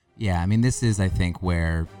Yeah, I mean, this is, I think,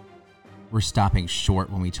 where we're stopping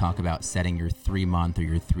short when we talk about setting your 3-month or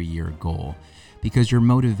your 3-year goal. Because your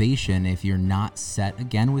motivation, if you're not set,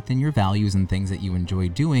 again, within your values and things that you enjoy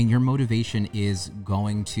doing, your motivation is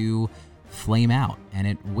going to flame out, and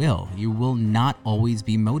it will. You will not always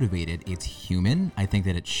be motivated. It's human. I think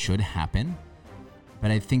that it should happen.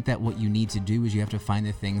 But I think that what you need to do is you have to find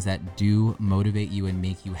the things that do motivate you and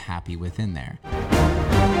make you happy within there.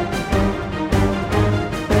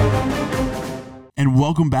 And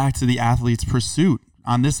welcome back to The Athlete's Pursuit.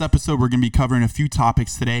 On this episode, we're going to be covering a few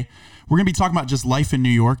topics today. We're going to be talking about just life in New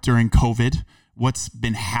York during COVID, what's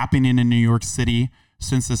been happening in New York City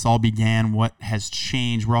since this all began, what has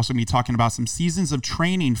changed. We're also going to be talking about some seasons of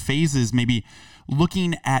training phases, maybe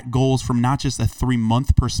looking at goals from not just a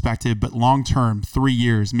 3-month perspective, but long-term, 3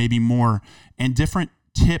 years, maybe more, and different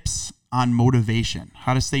tips on motivation,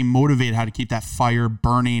 how to stay motivated, how to keep that fire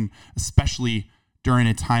burning, especially during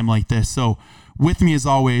a time like this. So with me, as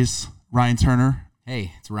always, Ryan Turner.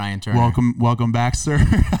 Hey, it's Ryan Turner. Welcome back, sir.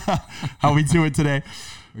 How we doing today?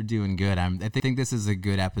 We're doing good. I think this is a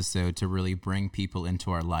good episode to really bring people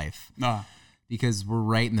into our life because we're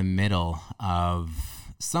right in the middle of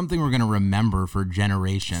something we're going to remember for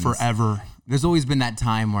generations. Forever. There's always been that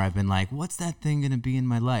time where I've been like, what's that thing going to be in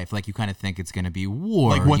my life? Like, you kind of think it's going to be war.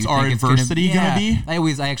 Like, what's our adversity going to be?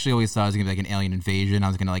 I actually always thought it was going to be like an alien invasion. I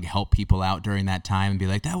was going to like help people out during that time and be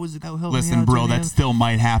like, that will help me out. Listen, bro, that still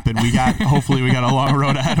might happen. Hopefully we got a long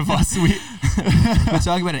road ahead of us. But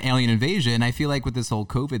talking about an alien invasion, I feel like with this whole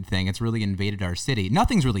COVID thing, it's really invaded our city.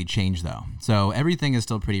 Nothing's really changed though. So everything is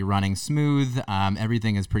still pretty running smooth.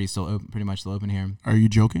 Everything is pretty much still open here. Are you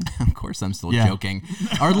joking? Of course I'm still joking.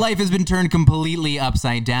 Our life has been turned completely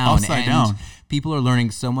upside down. People are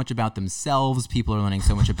learning so much about themselves. People are learning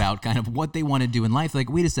so much about kind of what they want to do in life. Like,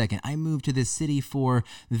 wait a second, I moved to this city for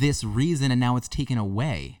this reason and now it's taken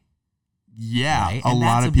away. Yeah, right? A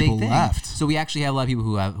lot of people left. So we actually have a lot of people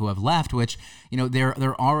who have left, which, you know,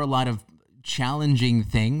 there are a lot of challenging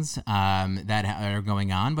things that are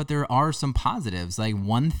going on, but there are some positives. Like,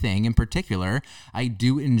 one thing in particular, I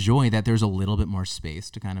do enjoy that there's a little bit more space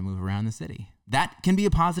to kind of move around the city. That can be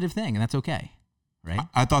a positive thing, and that's okay, right?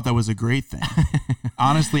 I thought that was a great thing.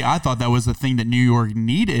 Honestly, I thought that was the thing that New York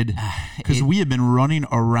needed because we have been running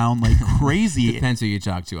around like crazy. Depends who you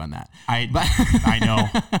talk to on that. I know.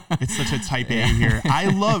 It's such a type A here.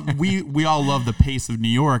 We all love the pace of New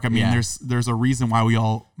York. I mean, there's a reason why we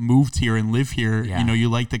all moved here and live here. Yeah. You know, you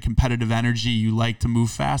like the competitive energy, you like to move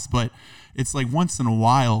fast, but it's like once in a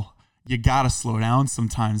while, you got to slow down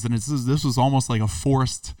sometimes. And this was almost like a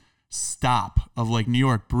forced stop of like, New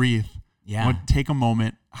York, breathe. Yeah. Take a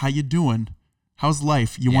moment. How you doing? How's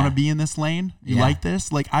life? You want to be in this lane? You like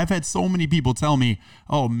this? Like, I've had so many people tell me,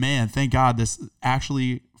 oh man, thank God this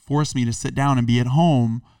actually forced me to sit down and be at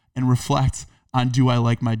home and reflect on, do I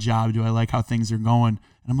like my job? Do I like how things are going?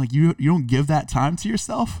 And I'm like, you don't give that time to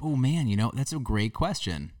yourself? Oh man, you know, that's a great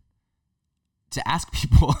question to ask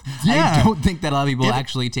people. I don't think that a lot of people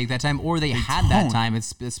actually take that time, or they had that time,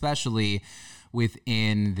 especially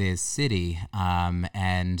within this city,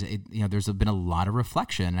 and there's been a lot of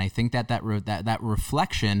reflection, and I think that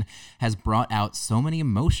reflection has brought out so many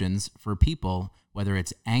emotions for people, whether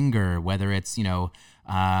it's anger, whether it's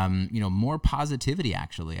more positivity.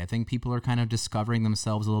 Actually, I think people are kind of discovering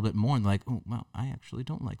themselves a little bit more, and like, oh well, I actually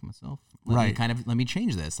don't like myself. Let me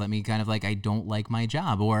change this. Let me kind of like, I don't like my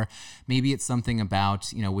job, or maybe it's something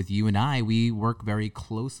about, with you and I, we work very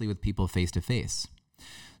closely with people face to face.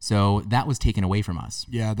 So that was taken away from us.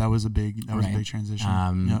 Yeah, that was a big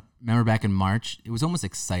transition. Remember back in March, it was almost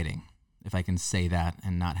exciting, if I can say that,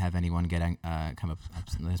 and not have anyone get come up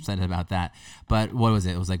upset about that. But what was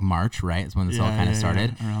it? It was like March, right? It's when this all kind of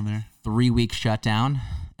started. Yeah, around there. 3-week shutdown.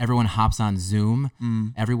 Everyone hops on Zoom.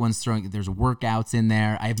 Everyone's there's workouts in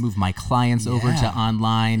there. I've moved my clients over to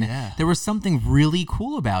online. Yeah. There was something really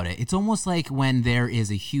cool about it. It's almost like when there is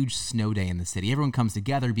a huge snow day in the city, everyone comes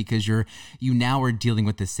together because you now are dealing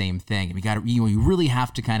with the same thing. And you really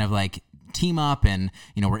have to kind of like team up, and,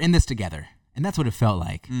 we're in this together. And that's what it felt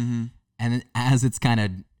like. Mm-hmm. And as it's kind of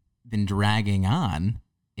been dragging on,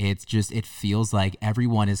 it feels like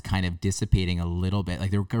everyone is kind of dissipating a little bit. Like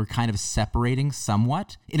they're kind of separating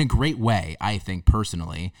somewhat in a great way, I think,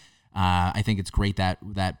 personally. I think it's great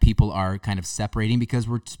that people are kind of separating because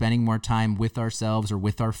we're spending more time with ourselves or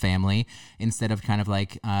with our family instead of kind of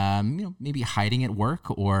like, maybe hiding at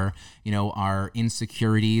work or, our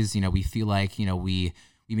insecurities. We feel like, we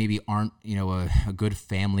maybe aren't, a good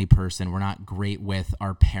family person. We're not great with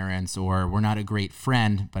our parents, or we're not a great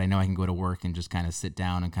friend, but I know I can go to work and just kind of sit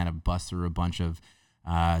down and kind of bust through a bunch of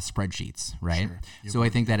spreadsheets, right? Sure. So I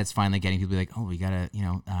think that it's finally getting people to be like, oh, we gotta,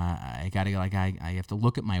 I have to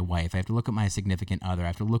look at my wife, I have to look at my significant other, I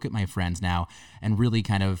have to look at my friends now, and really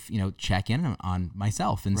kind of, check in on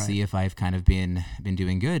myself and see if I've kind of been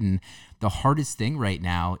doing good. And the hardest thing right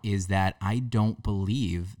now is that I don't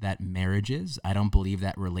believe that marriages, I don't believe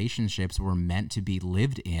that relationships were meant to be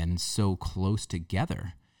lived in so close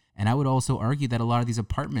together. And I would also argue that a lot of these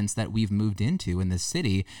apartments that we've moved into in the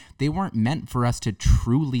city, they weren't meant for us to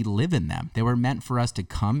truly live in them. They were meant for us to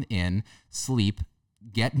come in, sleep,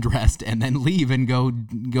 get dressed, and then leave and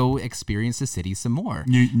go experience the city some more.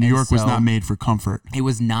 New York was not made for comfort. It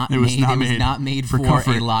was not made for a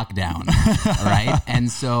lockdown. All right.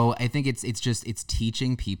 And so I think it's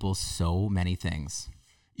teaching people so many things.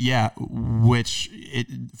 Yeah,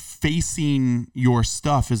 facing your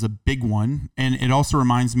stuff is a big one. And it also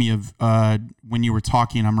reminds me of when you were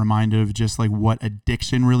talking, I'm reminded of just like what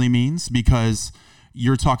addiction really means, because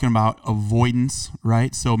you're talking about avoidance,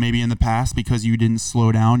 right? So maybe in the past, because you didn't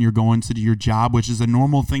slow down, you're going to do your job, which is a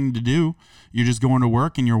normal thing to do. You're just going to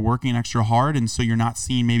work and you're working extra hard. And so you're not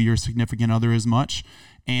seeing maybe your significant other as much.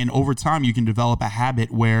 And over time, you can develop a habit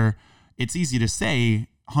where it's easy to say,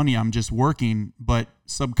 honey, I'm just working, but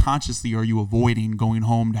subconsciously, are you avoiding going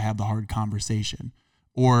home to have the hard conversation,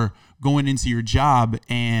 or going into your job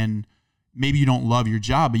and maybe you don't love your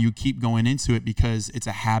job, but you keep going into it because it's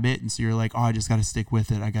a habit. And so you're like, oh, I just got to stick with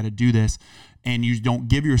it. I got to do this. And you don't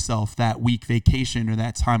give yourself that week vacation or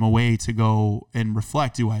that time away to go and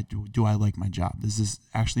reflect. Do I like my job? Does this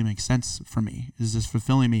actually make sense for me? Is this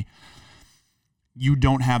fulfilling me? You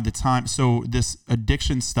don't have the time. So this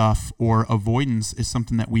addiction stuff or avoidance is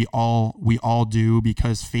something that we all do,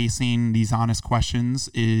 because facing these honest questions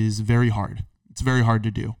is very hard. It's very hard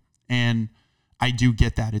to do. And I do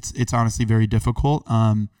get that. It's honestly very difficult.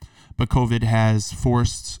 But COVID has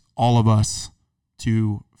forced all of us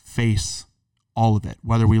to face all of it,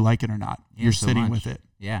 whether we like it or not. Yeah, You're so sitting with it.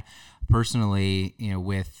 Yeah. Personally,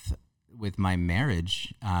 with my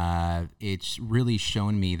marriage, it's really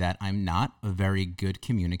shown me that I'm not a very good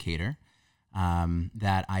communicator,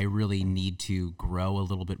 that I really need to grow a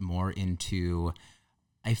little bit more into.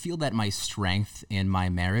 I feel that my strength in my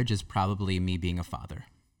marriage is probably me being a father,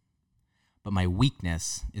 but my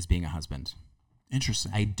weakness is being a husband.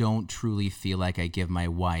 Interesting. I don't truly feel like I give my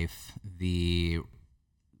wife the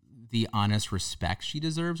honest respect she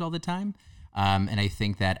deserves all the time. And I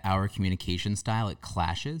think that our communication style, it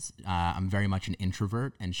clashes. I'm very much an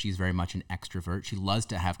introvert and she's very much an extrovert. She loves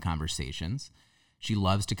to have conversations. She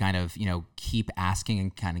loves to kind of, keep asking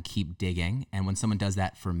and kind of keep digging. And when someone does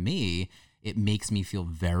that for me, it makes me feel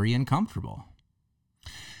very uncomfortable.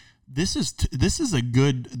 This is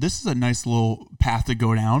a nice little path to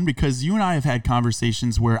go down, because you and I have had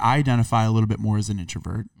conversations where I identify a little bit more as an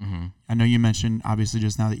introvert. Mm-hmm. I know you mentioned obviously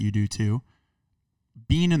just now that you do too.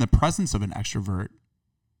 Being in the presence of an extrovert,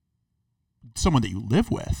 someone that you live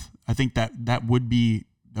with, I think that would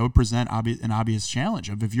present an obvious challenge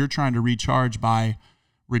of, if you're trying to recharge by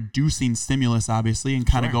reducing stimulus, obviously, and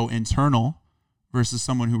kind of go internal, versus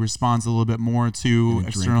someone who responds a little bit more to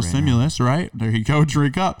external stimulus, right? There you go,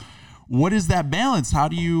 drink up. What is that balance?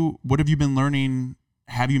 What have you been learning?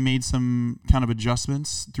 Have you made some kind of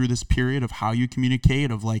adjustments through this period of how you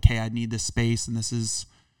communicate, of like, hey, I need this space and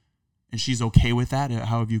she's okay with that?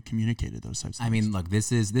 How have you communicated those types of things? I mean, look,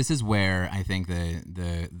 this is where I think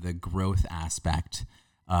the growth aspect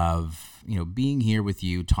of, being here with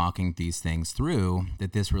you, talking these things through,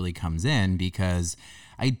 that this really comes in, because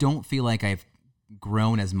I don't feel like I've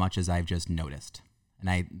grown as much as I've just noticed.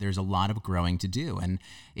 And there's a lot of growing to do. And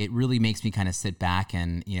it really makes me kind of sit back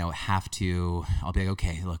and, I'll be like,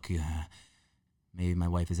 okay, look, maybe my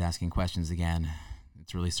wife is asking questions again.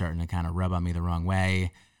 It's really starting to kind of rub on me the wrong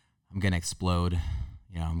way. I'm going to explode.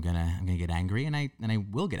 I'm going to get angry, and I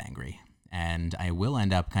will get angry. And I will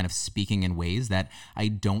end up kind of speaking in ways that I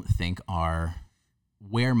don't think are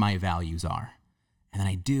where my values are. And then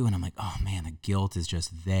I do, and I'm like, oh man, the guilt is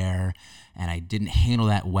just there, and I didn't handle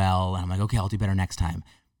that well. And I'm like, okay, I'll do better next time.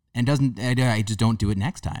 And I just don't do it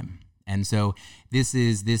next time. And so this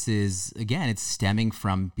is again, it's stemming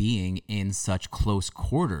from being in such close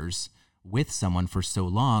quarters with someone for so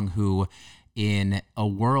long, who, in a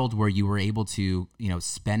world where you were able to,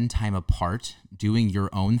 spend time apart doing your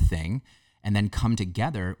own thing and then come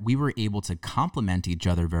together, we were able to complement each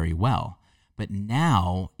other very well. But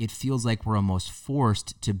now it feels like we're almost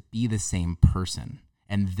forced to be the same person.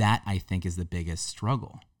 And that, I think, is the biggest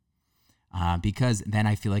struggle. Because then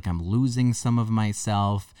I feel like I'm losing some of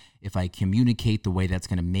myself. If I communicate the way that's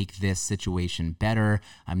going to make this situation better,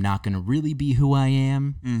 I'm not going to really be who I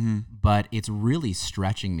am. Mm-hmm. But it's really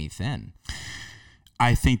stretching me thin.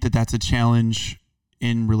 I think that that's a challenge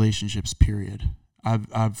in relationships, period.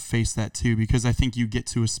 I've faced that too, because I think you get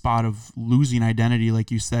to a spot of losing identity,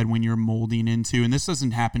 like you said, when you're molding into, and this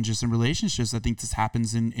doesn't happen just in relationships. I think this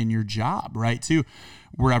happens in your job, right? Too,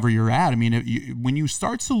 wherever you're at. I mean, when you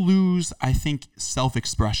start to lose, I think,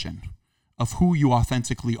 self-expression of who you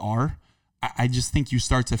authentically are, I just think you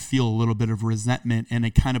start to feel a little bit of resentment and a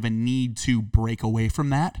kind of a need to break away from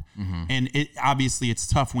that. Mm-hmm. And obviously it's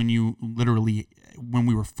tough when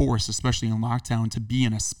we were forced, especially in lockdown, to be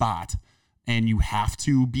in a spot and you have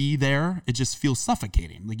to be there. It just feels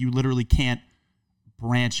suffocating. Like you literally can't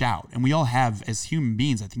branch out. And we all have, as human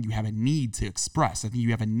beings, I think you have a need to express. I think you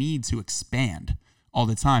have a need to expand all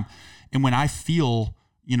the time. And when I feel,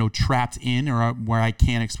 trapped in or where I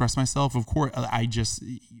can't express myself, of course,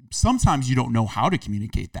 sometimes you don't know how to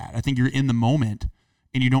communicate that. I think you're in the moment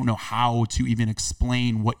and you don't know how to even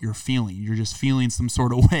explain what you're feeling. You're just feeling some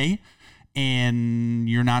sort of way and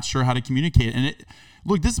you're not sure how to communicate. And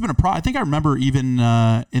look, this has been a problem. I think I remember even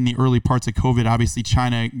in the early parts of COVID, obviously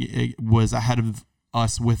China was ahead of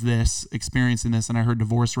us with this, experiencing this, and I heard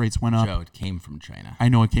divorce rates went up. Joe, it came from China. I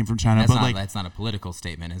know it came from China, that's not a political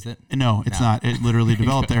statement, is it? No, it's not. It literally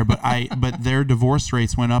developed there, but their divorce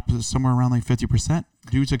rates went up somewhere around like 50%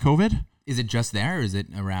 due to COVID. Is it just there, or is it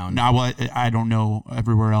around? No, well, I don't know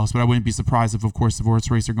everywhere else, but I wouldn't be surprised if, of course, divorce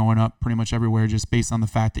rates are going up pretty much everywhere, just based on the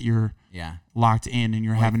fact that you're locked in and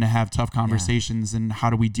you're having to have tough conversations. And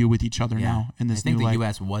how do we deal with each other now in this new life? I think the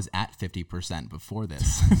U.S. was at 50% before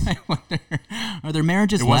this. I wonder, are there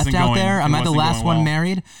marriages left out there? Am I the last one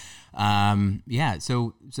married?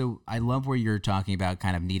 So I love where you're talking about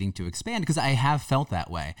kind of needing to expand, because I have felt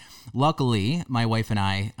that way. Luckily, my wife and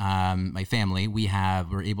I, my family,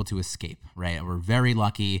 we're able to escape, right? We're very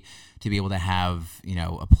lucky to be able to have,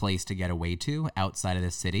 a place to get away to outside of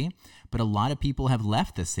the city. But a lot of people have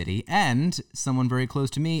left the city, and someone very close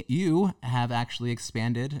to me, you have actually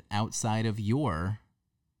expanded outside of your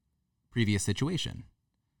previous situation,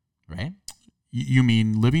 right? You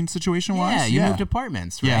mean living situation-wise? Yeah, you moved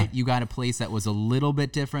apartments, right? Yeah. You got a place that was a little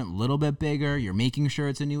bit different, a little bit bigger. You're making sure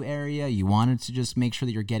it's a new area. You wanted to just make sure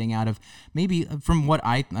that you're getting out of, maybe from what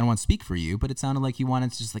I don't want to speak for you, but it sounded like you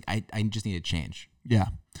wanted to just I just need to change. Yeah,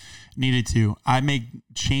 needed to. I make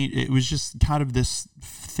change. It was just kind of this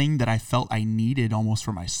thing that I felt I needed almost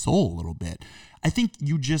for my soul a little bit. I think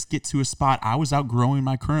you just get to a spot. I was outgrowing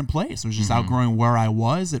my current place. I was just outgrowing where I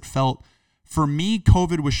was. It felt... For me,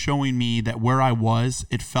 COVID was showing me that where I was,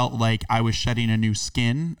 it felt like I was shedding a new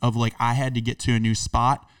skin of like I had to get to a new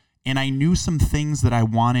spot. And I knew some things that I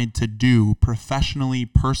wanted to do professionally,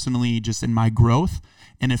 personally, just in my growth.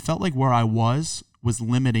 And it felt like where I was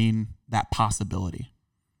limiting that possibility.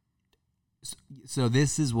 So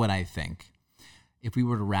this is what I think. If we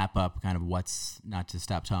were to wrap up kind of not to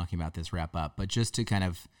stop talking about this wrap up, but just to kind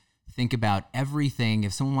of think about everything.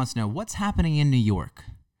 If someone wants to know what's happening in New York,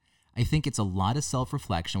 I think it's a lot of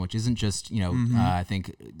self-reflection, which isn't just, I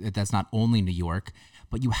think that's not only New York,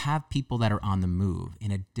 but you have people that are on the move in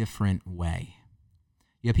a different way.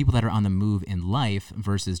 You have people that are on the move in life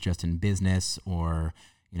versus just in business or,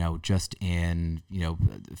 just in,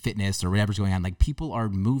 fitness or whatever's going on. Like people are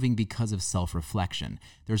moving because of self-reflection.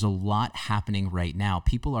 There's a lot happening right now.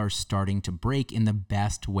 People are starting to break in the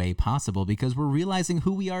best way possible because we're realizing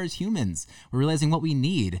who we are as humans. We're realizing what we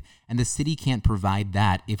need. And the city can't provide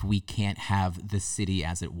that if we can't have the city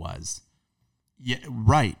as it was. Yeah,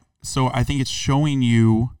 right. So I think it's showing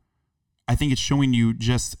you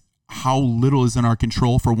just how little is in our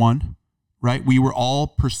control, for one, right? We were all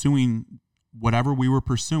pursuing whatever we were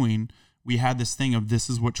pursuing. We had this thing of this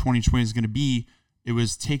is what 2020 is going to be. It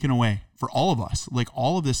was taken away for all of us. Like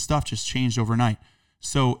all of this stuff just changed overnight.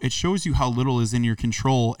 So it shows you how little is in your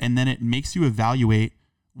control. And then it makes you evaluate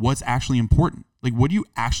what's actually important. Like, what do you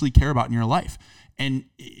actually care about in your life? And,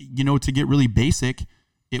 to get really basic,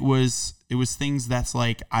 it was things that's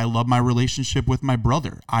like, I love my relationship with my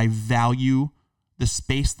brother. I value the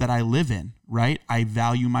space that I live in, right? I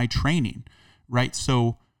value my training, right?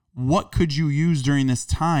 So what could you use during this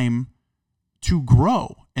time to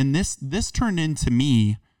grow? And this turned into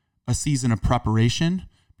me a season of preparation,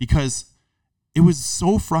 because it was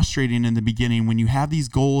so frustrating in the beginning when you have these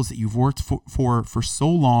goals that you've worked for so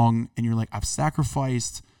long and you're like, I've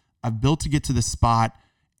sacrificed, I've built to get to this spot,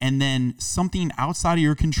 and then something outside of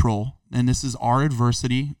your control, and this is our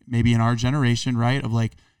adversity, maybe in our generation, right? Of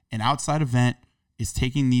like an outside event is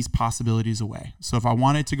taking these possibilities away. So if I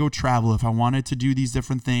wanted to go travel, if I wanted to do these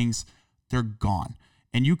different things, they're gone.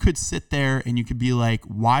 And you could sit there and you could be like,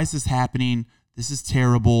 why is this happening? This is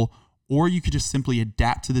terrible. Or you could just simply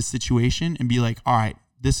adapt to the situation and be like, all right,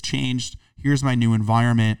 this changed. Here's my new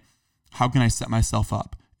environment. How can I set myself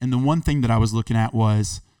up? And the one thing that I was looking at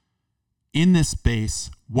was, in this space,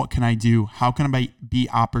 what can I do? How can I be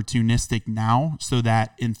opportunistic now so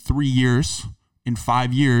that in 3 years, in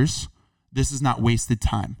 5 years, this is not wasted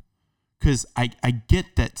time? Because I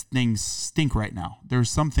get that things stink right now. There are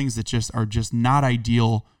some things that just are just not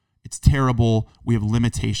ideal. It's terrible. We have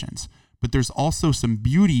limitations. But there's also some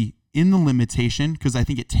beauty in the limitation, because I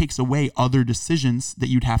think it takes away other decisions that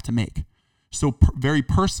you'd have to make. So very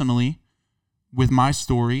personally, with my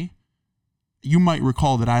story, you might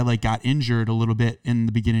recall that I got injured a little bit in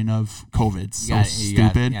the beginning of COVID.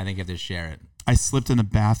 Stupid. I think you have to share it. I slipped in the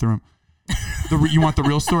bathroom. You want the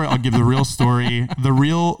real story? I'll give the real story.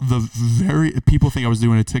 People think I was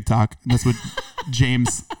doing a TikTok. That's what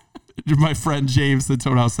James, my friend James, the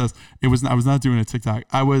Toad House says. I was not doing a TikTok.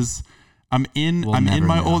 I'm in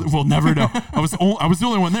my old. We'll never know. I was the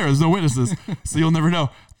only one there. There's no witnesses, so you'll never know.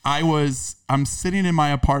 I'm sitting in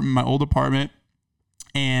my apartment, my old apartment,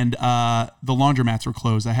 and the laundromats were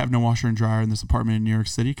closed. I have no washer and dryer in this apartment in New York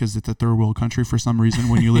City because it's a third world country for some reason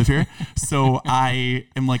when you live here. So I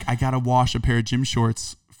am I gotta wash a pair of gym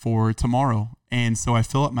shorts for tomorrow. And so I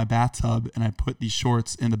fill up my bathtub and I put these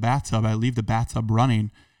shorts in the bathtub. I leave the bathtub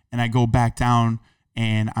running and I go back down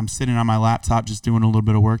and I'm sitting on my laptop just doing a little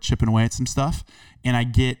bit of work, chipping away at some stuff. And I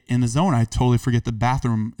get in the zone. I totally forget the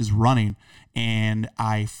bathroom is running. And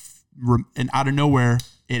and out of nowhere,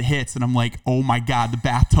 it hits. And I'm like, oh my God, the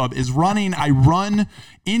bathtub is running. I run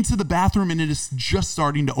into the bathroom and it is just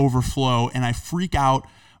starting to overflow. And I freak out.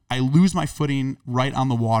 I lose my footing right on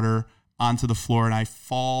the water onto the floor and I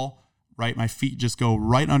fall. Right, my feet just go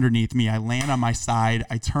right underneath me. I land on my side.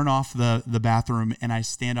 I turn off the bathroom and I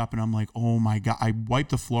stand up and I'm like, oh my God. I wipe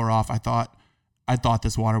the floor off. I thought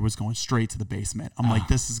this water was going straight to the basement. I'm like,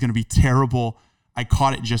 this is going to be terrible. I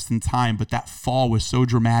caught it just in time, but that fall was so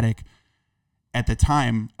dramatic. At the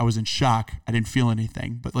time, I was in shock. I didn't feel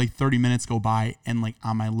anything, but 30 minutes go by and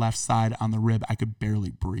on my left side on the rib, I could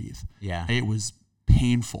barely breathe. Yeah. It was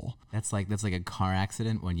painful. That's like a car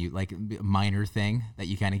accident when you a minor thing that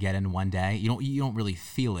you kind of get in one day. You don't really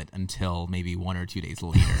feel it until maybe 1 or 2 days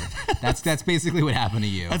later. That's basically what happened to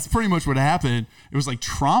you. That's pretty much what happened. It was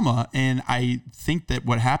trauma, and I think that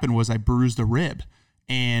what happened was I bruised a rib,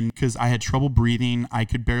 and because I had trouble breathing, I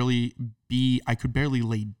could barely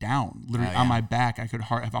lay down. Literally on my back, I could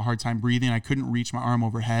have a hard time breathing. I couldn't reach my arm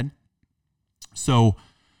overhead. So,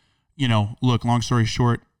 look, long story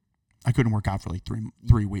short, I couldn't work out for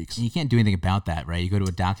 3 weeks. And you can't do anything about that, right? You go to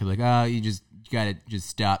a doctor, oh, you got to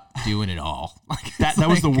stop doing it all. That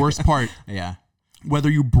was the worst part. Yeah. Whether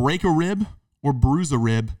you break a rib or bruise a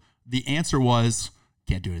rib, the answer was,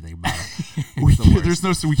 can't do anything about it. we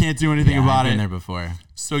can't do anything about I've been it. there before.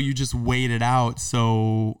 So you just wait it out.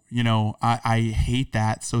 So, I hate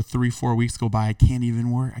that. So 3-4 weeks go by. I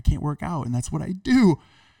can't work out. And that's what I do.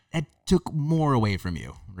 It took more away from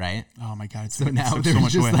you, right? Oh my God. So now there's so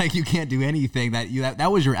much just away. You can't do anything.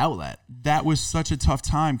 That was your outlet. That was such a tough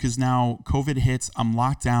time because now COVID hits. I'm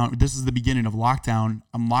locked down. This is the beginning of lockdown.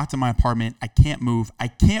 I'm locked in my apartment. I can't move. I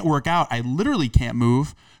can't work out. I literally can't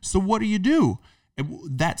move. So what do?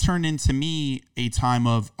 That turned into me a time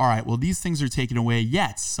of, all right, well, these things are taken away. Yeah,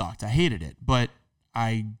 it sucked. I hated it. But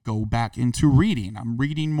I go back into reading. I'm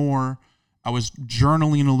reading more. I was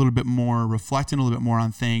journaling a little bit more, reflecting a little bit more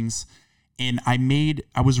on things. And I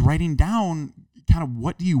was writing down kind of,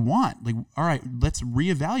 what do you want? All right, let's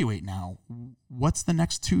reevaluate now. What's the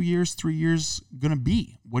next 2 years, 3 years going to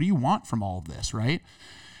be? What do you want from all of this, right?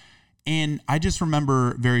 And I just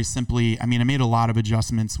remember very simply, I made a lot of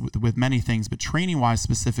adjustments with many things, but training-wise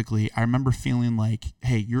specifically, I remember feeling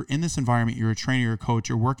hey, you're in this environment, you're a trainer, you're a coach,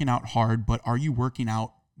 you're working out hard, but are you working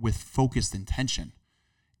out with focused intention?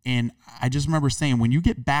 And I just remember saying, when you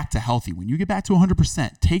get back to healthy, when you get back to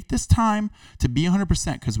 100%, take this time to be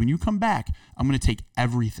 100%, because when you come back, I'm going to take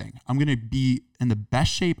everything. I'm going to be in the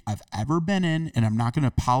best shape I've ever been in, and I'm not going to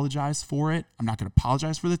apologize for it. I'm not going to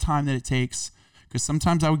apologize for the time that it takes, because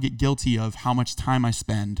sometimes I would get guilty of how much time I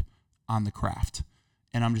spend on the craft.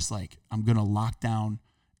 And I'm just I'm going to lock down,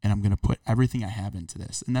 and I'm going to put everything I have into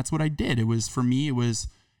this. And that's what I did.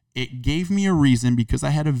 It gave me a reason, because I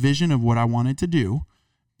had a vision of what I wanted to do.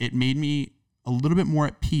 It made me a little bit more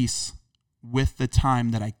at peace with the time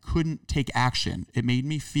that I couldn't take action. It made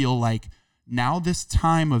me feel now this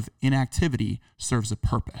time of inactivity serves a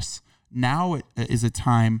purpose. Now it is a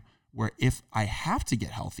time where if I have to get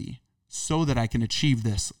healthy so that I can achieve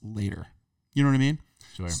this later. You know what I mean?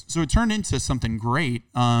 Sure. So it turned into something great,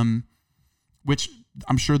 which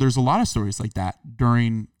I'm sure there's a lot of stories like that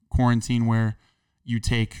during quarantine where you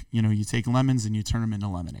take lemons and you turn them into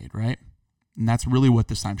lemonade, right? And that's really what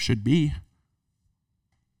this time should be.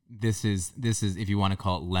 this is if you want to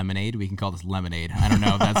call it lemonade, we can call this lemonade. I don't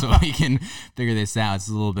know if that's what we can figure this out. It's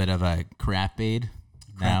a little bit of a crap-aid.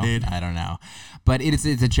 No, I don't know, but it's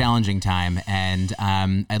a challenging time, and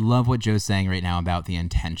I love what Joe's saying right now about the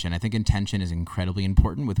intention. I think intention is incredibly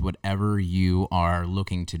important with whatever you are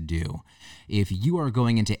looking to do. If you are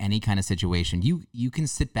going into any kind of situation, you can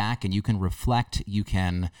sit back and you can reflect. You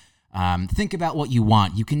can think about what you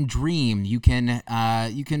want. You can dream. You can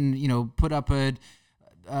put up a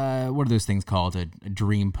what are those things called? A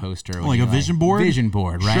dream poster, like a vision board. Vision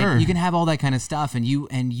board, right? Sure. You can have all that kind of stuff, and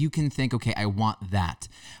you can think, okay, I want that,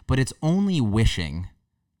 but it's only wishing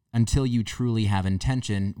until you truly have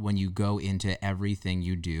intention when you go into everything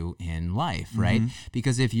you do in life, right?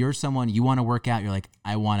 Because if you're someone, you want to work out, you're like,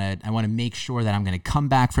 I want to make sure that I'm going to come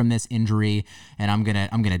back from this injury, and I'm going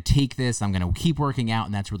to take this, I'm going to keep working out,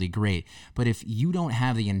 and that's really great. But if you don't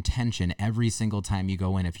have the intention every single time you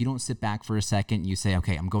go in, if you don't sit back for a second, you say,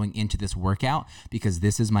 okay, I'm going into this workout because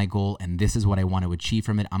this is my goal and this is what I want to achieve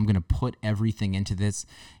from it. I'm going to put everything into this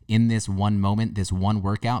in this one moment, this one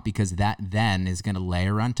workout, because that then is going to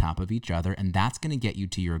layer on top of each other, and that's going to get you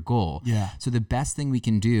to your goal. Yeah. So the best thing we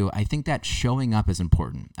can do, I think that showing up is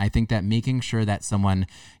important. I think that making sure that someone,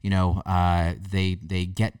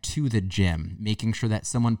 they get to the gym, making sure that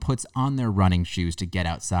someone puts on their running shoes to get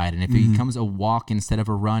outside. And if it becomes a walk instead of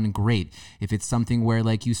a run, great. If it's something where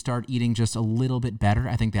like you start eating just a little bit better,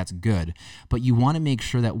 I think that's good. But you want to make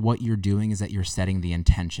sure that what you're doing is that you're setting the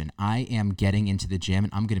intention. I am getting into the gym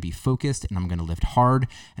and I'm going to be focused and I'm going to lift hard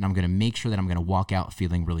and I'm going to make sure that I'm going to walk out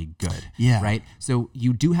feeling really good. Yeah. Right. So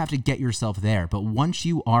you do have to get yourself there. But once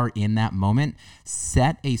you are in that moment,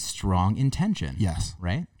 set a strong intention. Yes.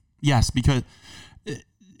 Right. Yes. Because it's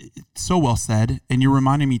so well said. And you're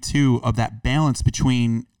reminding me too of that balance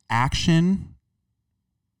between action,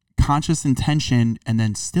 conscious intention, and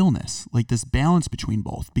then stillness, like this balance between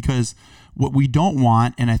both. Because what we don't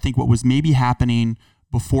want, and I think what was maybe happening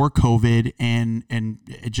before COVID and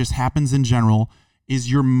it just happens in general,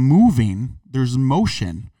 is you're moving, there's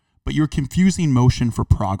motion, but you're confusing motion for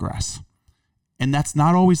progress. And that's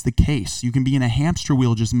not always the case. You can be in a hamster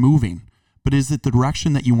wheel just moving, but is it the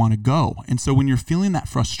direction that you want to go? And so when you're feeling that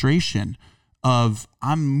frustration of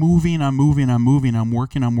I'm moving, I'm working,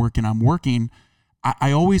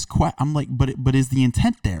 I always I'm like, but is the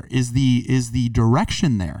intent there? Is the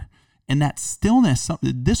direction there? And that stillness,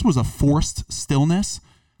 this was a forced stillness.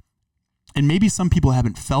 And maybe some people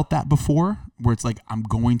haven't felt that before, where it's like, I'm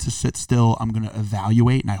going to sit still, I'm going to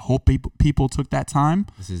evaluate, and I hope people took that time.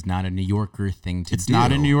 This is not a New Yorker thing to do. It's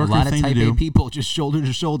not a New Yorker thing to do. A lot of type A people just shoulder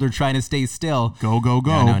to shoulder trying to stay still. Go.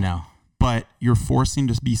 No. But you're forcing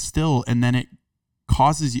to be still, and then it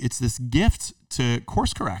causes you, it's this gift to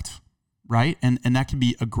course correct. Right. And that can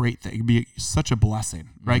be a great thing. It can be such a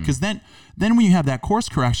blessing. Right. Because then when you have that course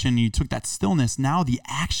correction, you took that stillness, now the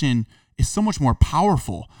action is so much more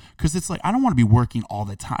powerful, because it's like, I don't want to be working all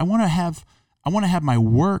the time. I want to have my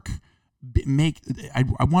work I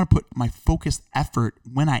want to put my focused effort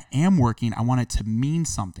when I am working. I want it to mean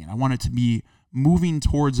something. I want it to be moving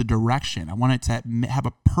towards a direction. I want it to have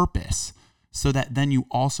a purpose, so that then you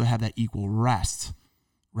also have that equal rest.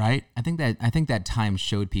 Right. I think that time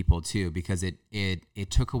showed people too, because it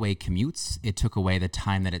took away commutes. It took away the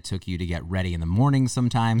time that it took you to get ready in the morning.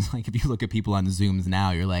 Sometimes, like if you look at people on Zooms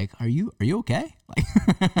now, you're like, are you okay? Like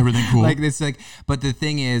everything cool. Like this, but the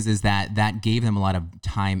thing is that gave them a lot of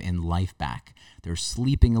time in life back. They're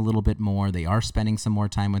sleeping a little bit more. They are spending some more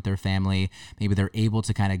time with their family. Maybe they're able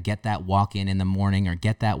to kind of get that walk in the morning or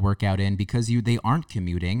get that workout in, because they aren't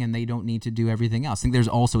commuting and they don't need to do everything else. I think there's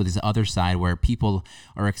also this other side where people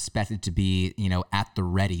are expected to be, at the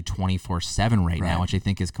ready 24/7 right now, which I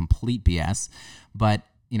think is complete BS. But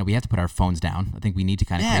we have to put our phones down. I think we need to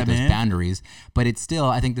kind of create those boundaries. But it's still,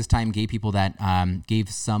 I think this time gave people that, gave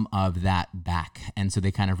some of that back. And so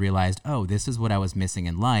they kind of realized, oh, this is what I was missing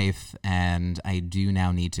in life. And I do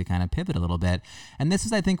now need to kind of pivot a little bit. And this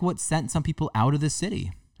is, I think, what sent some people out of the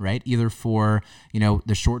city, right? Either for,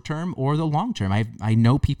 the short term or the long term. I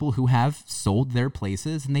know people who have sold their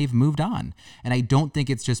places and they've moved on. And I don't think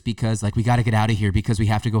it's just because we got to get out of here because we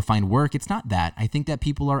have to go find work. It's not that. I think that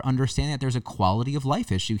people are understanding that there's a quality of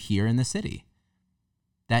life issue here in the city,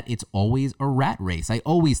 that it's always a rat race. I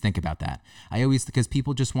always think about that. Because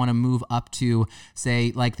people just want to move up to,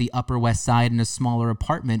 say, like the Upper West Side in a smaller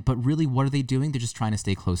apartment, but really what are they doing? They're just trying to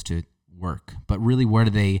stay close to work. But really, where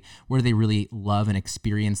do they really love and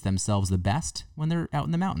experience themselves the best? When they're out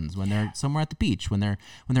in the mountains, when they're somewhere at the beach, when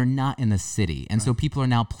they're not in the city. And so people are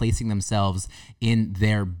now placing themselves in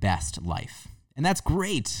their best life. And that's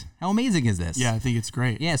great. How amazing is this? Yeah, I think it's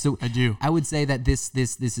great. Yeah, so I do. I would say that this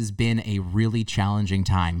has been a really challenging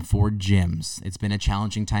time for gyms. It's been a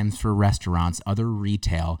challenging time for restaurants, other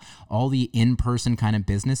retail, all the in-person kind of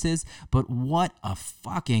businesses. But what a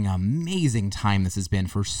fucking amazing time this has been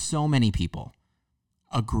for so many people.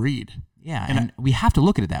 Agreed. Yeah, and we have to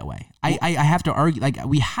look at it that way. I have to argue, like,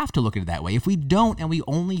 we have to look at it that way. If we don't, and we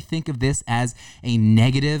only think of this as a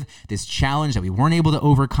negative, this challenge that we weren't able to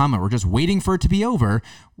overcome, and we're just waiting for it to be over,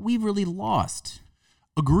 we've really lost.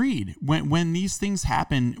 Agreed. When these things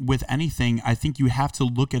happen with anything, I think you have to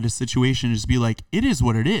look at a situation and just be like, it is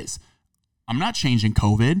what it is. I'm not changing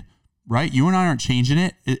COVID, right? You and I aren't changing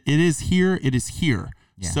it. It is here. It is here.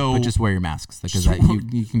 Yeah, so, but just wear your masks because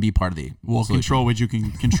you can be part of the solution. Control what you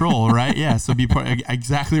can control, right? Yeah, so be part.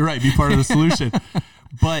 Exactly right. Be part of the solution.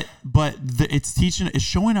 But it's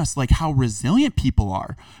showing us like how resilient people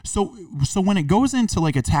are. So when it goes into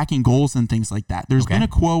like attacking goals and things like that, there's been a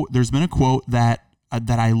quote that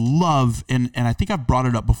I love, and I think I've brought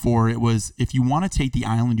it up before. It was, if you want to take the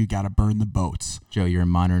island, you got to burn the boats. Joe, you're a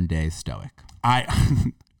modern day stoic.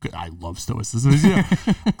 I love stoicism.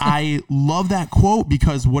 I love that quote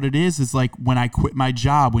because what it is like when I quit my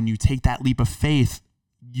job, when you take that leap of faith,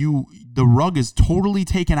 the rug is totally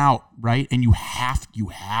taken out, right? And you have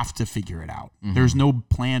to figure it out. Mm-hmm. There's no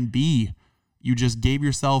plan B. You just gave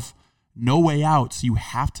yourself no way out, so you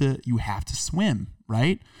have to swim,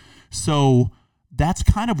 right? So that's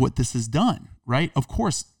kind of what this has done, right? Of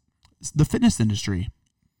course, the fitness industry.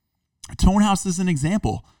 Tone House is an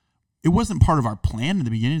example. It wasn't part of our plan in the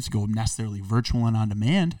beginning to go necessarily virtual and on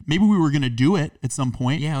demand. Maybe we were going to do it at some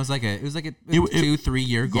point. Yeah, it was like a 2-3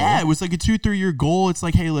 year goal. Yeah, it was like a 2-3 year goal. It's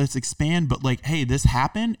like, hey, let's expand. But like, hey, this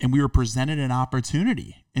happened and we were presented an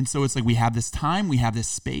opportunity. And so it's like, we have this time, we have this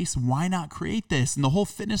space. Why not create this? And the whole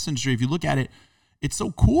fitness industry, if you look at it, it's so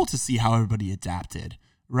cool to see how everybody adapted,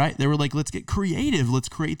 right? They were like, let's get creative. Let's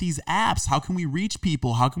create these apps. How can we reach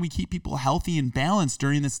people? How can we keep people healthy and balanced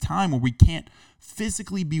during this time where we can't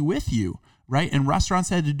physically be with you, right? And restaurants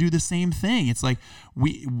had to do the same thing. It's like,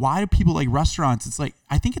 why do people like restaurants? It's like,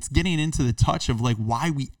 I think it's getting into the touch of like why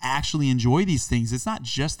we actually enjoy these things. It's not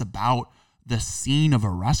just about the scene of a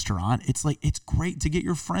restaurant. It's like, it's great to get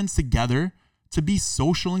your friends together, to be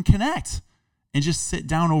social and connect and just sit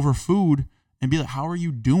down over food and be like, how are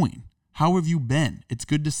you doing? How have you been? It's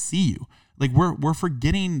good to see you. Like we're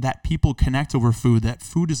forgetting that people connect over food, that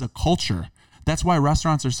food is a culture. That's why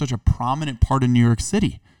restaurants are such a prominent part of New York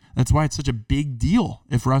City. That's why it's such a big deal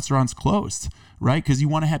if restaurants closed, right? Because you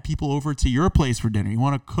want to have people over to your place for dinner. You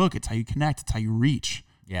want to cook. It's how you connect. It's how you reach.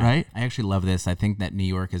 Yeah, right? I actually love this. I think that New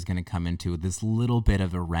York is going to come into this little bit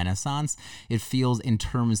of a renaissance. It feels in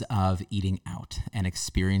terms of eating out and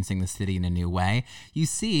experiencing the city in a new way. You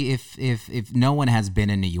see, if no one has been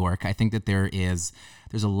in New York, I think that there's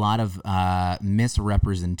a lot of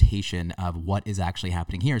misrepresentation of what is actually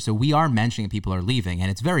happening here. So we are mentioning people are leaving, and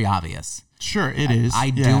it's very obvious. Sure, it is. I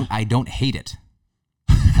don't hate it.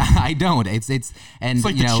 I don't. It's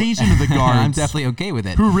like the changing of the guards. I'm definitely okay with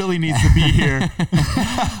it. Who really needs to be here?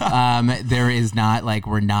 There is not like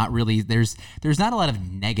we're not really there's not a lot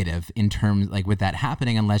of negative in terms like with that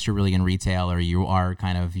happening unless you're really in retail or you are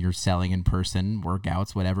you're selling in person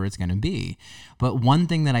workouts, whatever it's going to be. But one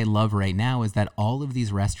thing that I love right now is that all of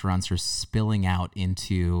these restaurants are spilling out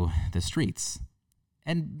into the streets.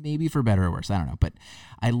 And maybe for better or worse, I don't know. But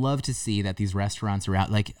I love to see that these restaurants are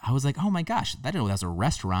out. Like, I was like, oh my gosh, I didn't know that was a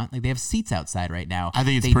restaurant. Like, they have seats outside right now. I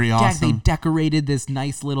think it's pretty awesome. They decorated this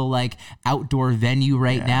nice little, like, outdoor venue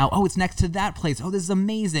right now. Oh, it's next to that place. Oh, this is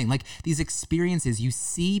amazing. Like, these experiences, you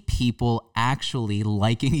see people actually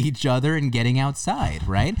liking each other and getting outside,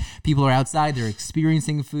 right? People are outside. They're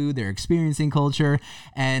experiencing food. They're experiencing culture.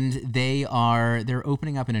 And they're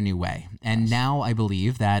opening up in a new way. And now I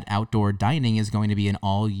believe that outdoor dining is going to be an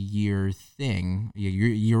all-year thing,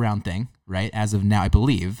 year-round thing, right? As of now, I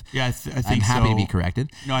believe. Yeah, I think I'm happy to be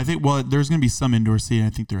corrected. No, I think, well, there's going to be some indoor seating. I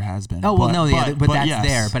think there has been. Oh, well, but that's yes,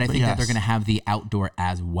 there. But I think that they're going to have the outdoor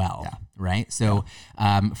as well, right? So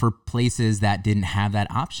for places that didn't have that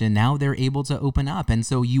option, now they're able to open up. And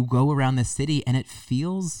so you go around the city and it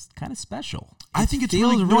feels kind of special. I think it's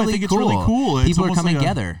really cool. People are coming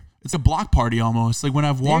together. It's a block party almost. Like when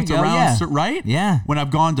I've walked around, right? Yeah. When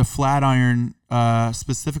I've gone to Flatiron,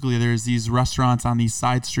 specifically, there's these restaurants on these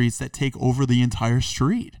side streets that take over the entire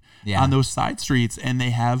street on those side streets, and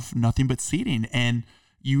they have nothing but seating. And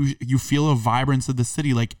you feel a vibrance of the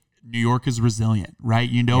city. Like New York is resilient, right?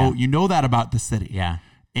 You know that about the city. Yeah.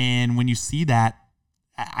 And when you see that,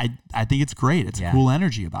 I think it's great. It's a cool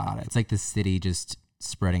energy about it. It's like the city just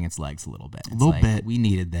spreading its legs a little bit. A little bit. We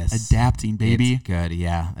needed this. Adapting, baby. It's good.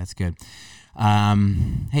 Yeah, that's good.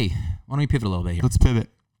 Hey, why don't we pivot a little bit here? Let's pivot.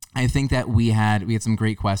 I think that we had some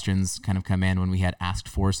great questions kind of come in when we had asked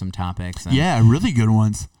for some topics. And yeah, really good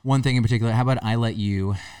ones. One thing in particular, how about I let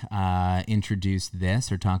you introduce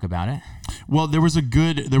this or talk about it? Well, there was a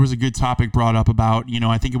good topic brought up about,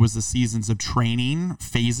 I think it was the seasons of training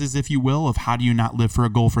phases, if you will, of how do you not live for a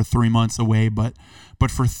goal for 3 months away, but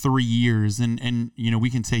for 3 years. And we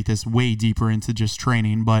can take this way deeper into just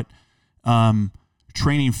training, but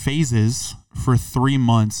training phases for 3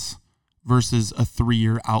 months versus a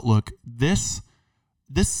 3-year outlook. This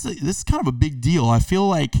is kind of a big deal. I feel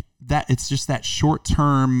like that it's just that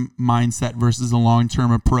short-term mindset versus a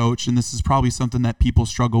long-term approach. And this is probably something that people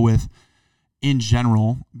struggle with in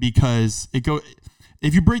general, because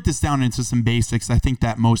if you break this down into some basics, I think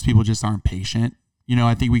that most people just aren't patient.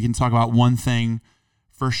 I think we can talk about one thing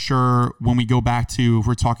for sure when we go back to, if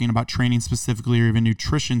we're talking about training specifically or even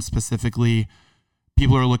nutrition specifically,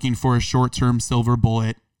 people are looking for a short-term silver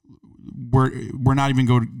bullet. We're not even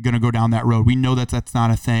going to go down that road. We know that that's not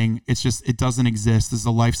a thing. It's just, it doesn't exist. This is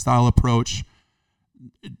a lifestyle approach.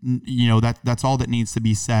 That's all that needs to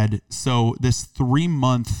be said. So this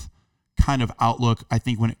 3-month kind of outlook, I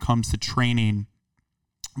think when it comes to training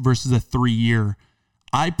versus a 3-year,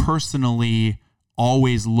 I personally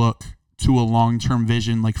always look to a long-term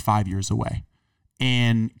vision, like 5 years away.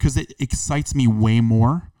 And because it excites me way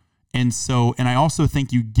more. And I also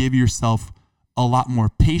think you give yourself a lot more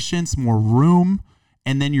patience, more room,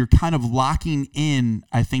 and then you're kind of locking in,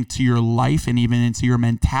 I think, to your life and even into your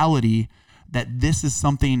mentality that this is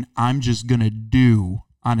something I'm just going to do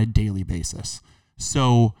on a daily basis.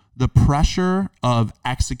 So the pressure of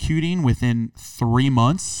executing within 3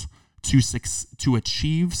 months to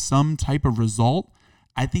achieve some type of result,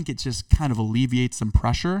 I think it just kind of alleviates some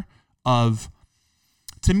pressure of,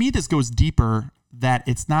 to me, this goes deeper, that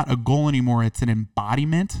it's not a goal anymore. It's an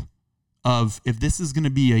embodiment of, if this is going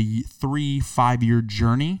to be a 3-5 year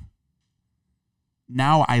journey,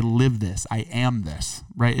 now I live this, I am this,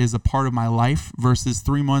 right? It is a part of my life versus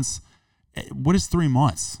 3 months. What is 3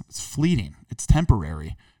 months? It's fleeting. It's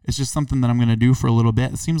temporary. It's just something that I'm going to do for a little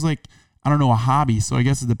bit. It seems like, I don't know, a hobby. So I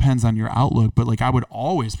guess it depends on your outlook, but I would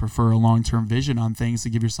always prefer a long-term vision on things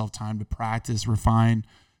to give yourself time to practice, refine,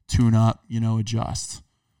 tune up, adjust.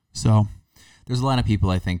 So there's a lot of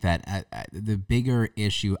people, I think, that the bigger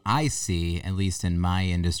issue I see, at least in my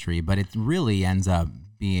industry, but it really ends up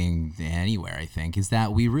being anywhere, I think, is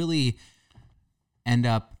that we really end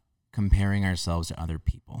up comparing ourselves to other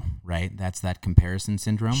people, right? That's that comparison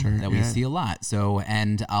syndrome that we see a lot. So,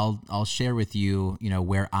 and I'll share with you,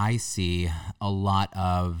 where I see a lot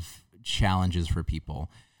of challenges for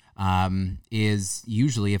people is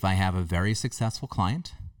usually if I have a very successful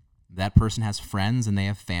client, that person has friends and they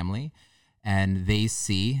have family, and they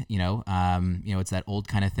see, it's that old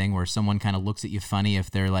kind of thing where someone kind of looks at you funny if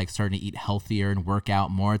they're starting to eat healthier and work out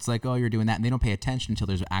more. It's like, oh, you're doing that. And they don't pay attention until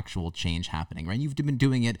there's actual change happening, right? You've been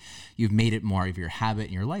doing it. You've made it more of your habit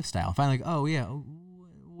and your lifestyle. Finally, oh, yeah,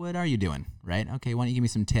 what are you doing, right? Okay, why don't you give me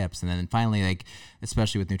some tips? And then finally,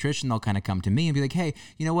 especially with nutrition, they'll kind of come to me and be like, hey,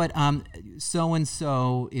 you know what?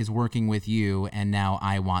 So-and-so is working with you, and now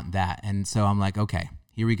I want that. And so I'm like, okay,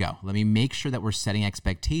 here we go. Let me make sure that we're setting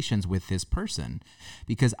expectations with this person,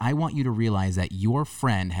 because I want you to realize that your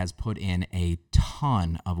friend has put in a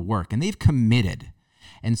ton of work and they've committed.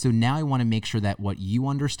 And so now I want to make sure that what you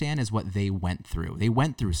understand is what they went through. They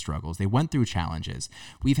went through struggles. They went through challenges.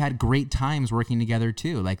 We've had great times working together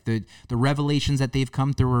too. The revelations that they've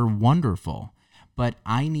come through are wonderful. But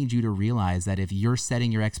I need you to realize that if you're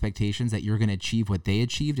setting your expectations that you're going to achieve what they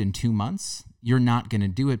achieved in 2 months, you're not going to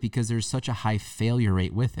do it because there's such a high failure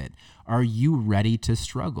rate with it. Are you ready to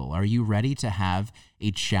struggle? Are you ready to have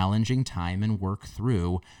a challenging time and work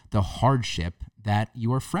through the hardship that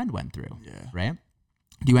your friend went through? Yeah. Right?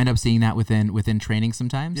 Do you end up seeing that within training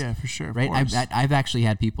sometimes? Yeah, for sure. Right? I've actually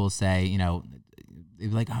had people say, they're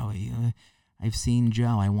like, oh, I've seen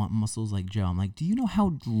Joe. I want muscles like Joe. I'm like, do you know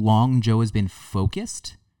how long Joe has been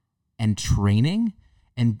focused and training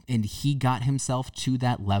and he got himself to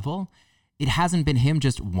that level? It hasn't been him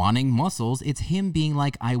just wanting muscles. It's him being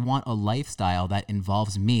like, I want a lifestyle that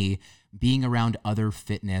involves me being around other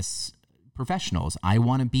fitness professionals. I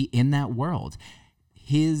want to be in that world.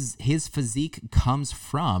 His physique comes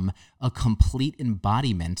from a complete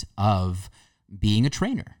embodiment of being a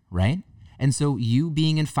trainer, right? And so you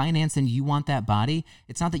being in finance and you want that body,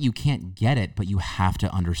 it's not that you can't get it, but you have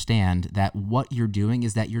to understand that what you're doing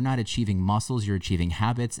is that you're not achieving muscles, you're achieving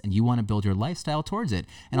habits, and you want to build your lifestyle towards it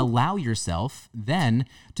and allow yourself then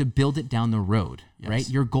to build it down the road, right?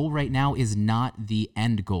 Your goal right now is not the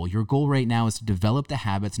end goal. Your goal right now is to develop the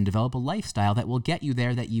habits and develop a lifestyle that will get you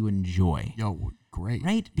there that you enjoy. Great.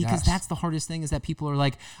 Right? Because that's the hardest thing, is that people are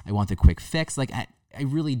like, I want the quick fix. Like, I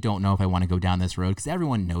really don't know if I want to go down this road, because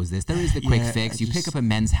everyone knows this. There is the quick fix. You pick up a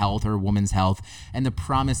men's health or a woman's health, and the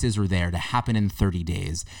promises are there to happen in 30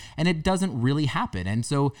 days. And it doesn't really happen. And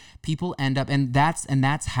so people end up, and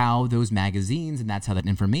that's how those magazines and that's how that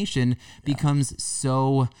information becomes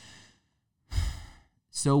so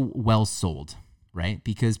well sold, right?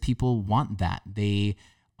 Because people want that.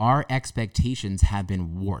 Our expectations have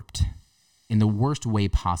been warped in the worst way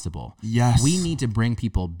possible. Yes. We need to bring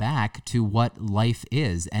people back to what life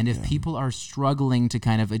is. And if people are struggling to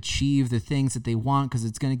kind of achieve the things that they want because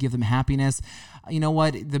it's going to give them happiness, you know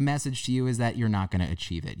what? The message to you is that you're not going to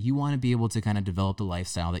achieve it. You want to be able to kind of develop the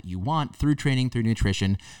lifestyle that you want through training, through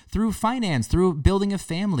nutrition, through finance, through building a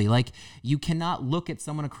family. Like, you cannot look at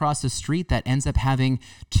someone across the street that ends up having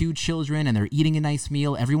 2 children and they're eating a nice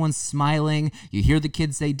meal. Everyone's smiling. You hear the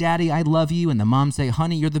kids say, "Daddy, I love you." And the mom say,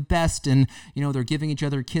 "Honey, you're the best." And, you know, they're giving each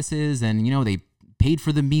other kisses, and, you know, they paid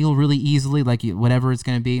for the meal really easily, like whatever it's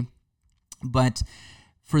going to be. But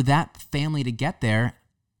for that family to get there,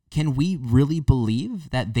 can we really believe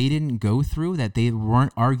that they didn't go through, that they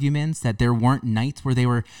weren't arguments, that there weren't nights where they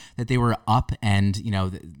were up and, you know,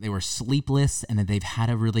 they were sleepless, and that they've had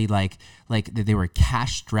to really like that they were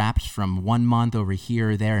cash strapped from 1 month over here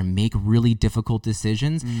or there and make really difficult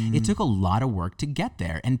decisions? It took a lot of work to get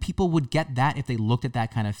there, and people would get that if they looked at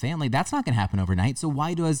that kind of family. That's not going to happen overnight. So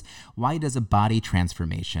why does a body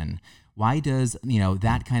transformation, why does, you know,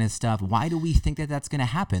 that kind of stuff, why do we think that that's going to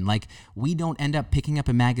happen? Like, we don't end up picking up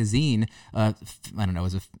a magazine, I don't know,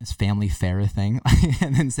 is Family Fair a thing?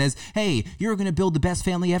 And then says, "Hey, you're going to build the best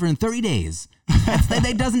family ever in 30 days.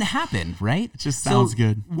 That doesn't happen, right? It just sounds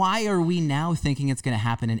good. Why are we now thinking it's going to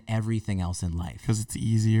happen in everything else in life? Because it's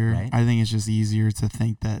easier. Right? I think it's just easier to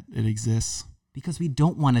think that it exists. Because we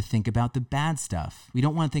don't want to think about the bad stuff. We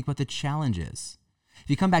don't want to think about the challenges. If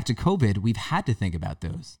you come back to COVID, we've had to think about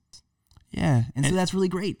those. Yeah. And so that's really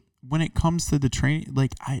great. When it comes to the training,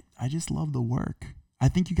 like, I just love the work. I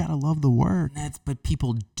think you got to love the work. But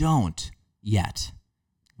people don't yet.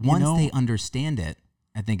 Once they understand it,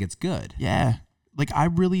 I think it's good. Yeah. Like, I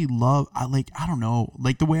really love, I don't know,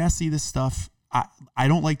 like, the way I see this stuff, I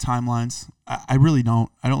don't like timelines. I really don't.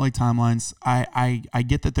 I don't like timelines. I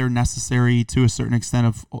get that they're necessary to a certain extent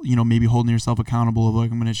of, you know, maybe holding yourself accountable of, like,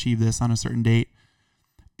 I'm going to achieve this on a certain date.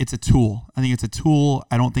 It's a tool. I think it's a tool.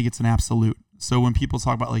 I don't think it's an absolute. So when people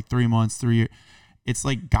talk about like 3 months, 3 years, it's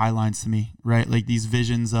like guidelines to me, right? Like these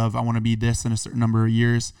visions of, I want to be this in a certain number of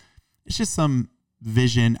years. It's just some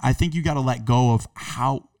vision. I think you got to let go of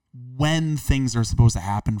when things are supposed to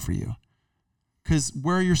happen for you. Because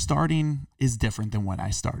where you're starting is different than when I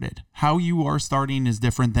started. How you are starting is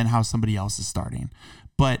different than how somebody else is starting.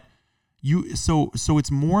 But so it's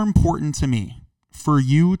more important to me for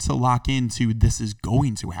you to lock into, this is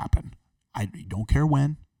going to happen. I don't care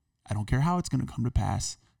when. I don't care how it's going to come to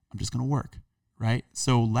pass. I'm just going to work, right?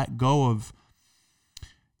 So let go of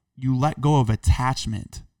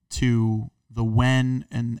attachment to the when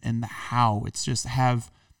and the how. It's just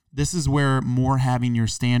this is where more having your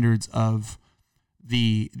standards of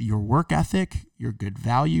your work ethic, your good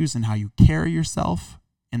values, and how you carry yourself,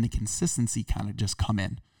 and the consistency kind of just come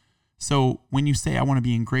in. So when you say, I want to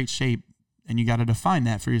be in great shape, and you got to define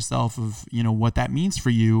that for yourself of, you know, what that means for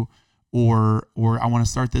you, or I want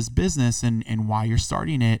to start this business and why you're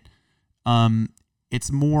starting it.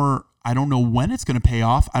 It's more, I don't know when it's going to pay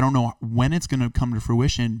off. I don't know when it's going to come to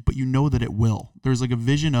fruition, but you know that it will. There's like a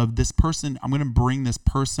vision of this person. I'm going to bring this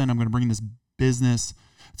person. I'm going to bring this business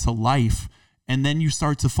to life. And then you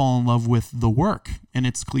start to fall in love with the work. And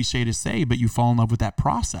it's cliche to say, but you fall in love with that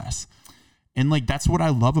process. And like, that's what I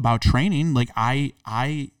love about training. Like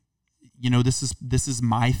you know, this is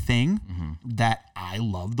my thing, that I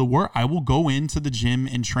love the work. I will go into the gym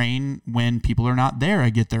and train when people are not there.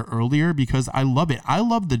 I get there earlier because I love it. I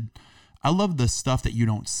love the stuff that you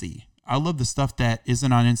don't see. I love the stuff that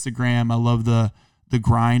isn't on Instagram. I love the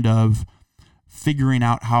grind of figuring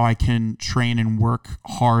out how I can train and work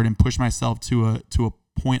hard and push myself to a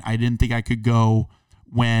point I didn't think I could go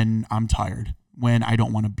when I'm tired, when I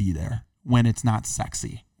don't want to be there, when it's not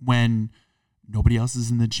sexy, when nobody else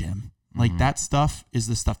is in the gym. Like that stuff is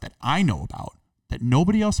the stuff that I know about that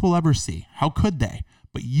nobody else will ever see. How could they?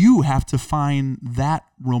 But you have to find that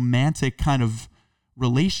romantic kind of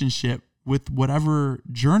relationship with whatever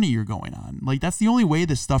journey you're going on. Like, that's the only way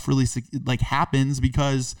this stuff really like happens,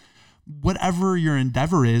 because whatever your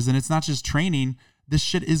endeavor is, and it's not just training, this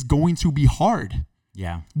shit is going to be hard.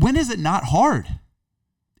 Yeah. When is it not hard?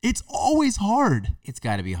 It's always hard. It's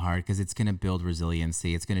got to be hard because it's going to build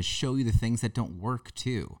resiliency. It's going to show you the things that don't work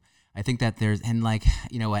too. I think that and like,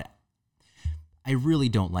 you know what? I really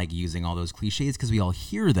don't like using all those cliches because we all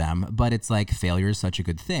hear them, but it's like failure is such a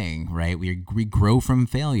good thing, right? We grow from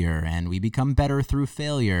failure and we become better through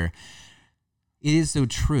failure. It is so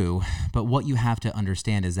true, but what you have to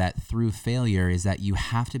understand is that through failure is that you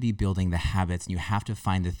have to be building the habits and you have to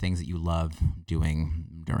find the things that you love doing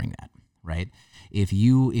during that, right? If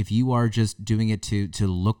you are just doing it to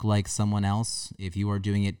look like someone else, if you are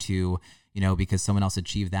doing it to, because someone else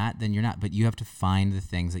achieved that, then you're not. But you have to find the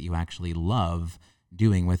things that you actually love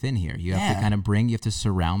doing within here. You have to kind of you have to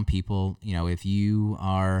surround people. If you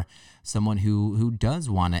are someone who does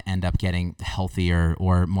want to end up getting healthier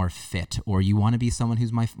or more fit, or you want to be someone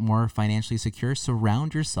who's more financially secure,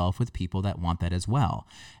 surround yourself with people that want that as well,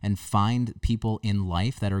 and find people in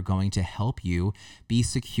life that are going to help you be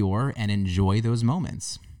secure and enjoy those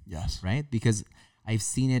moments. Yes. Right? Because I've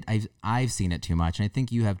seen it. I've seen it too much, and I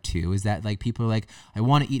think you have too. Is that like people are like, I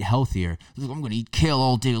want to eat healthier. I'm going to eat kale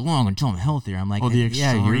all day long until I'm healthier. I'm like,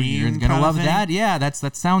 yeah, you're gonna love that. Yeah,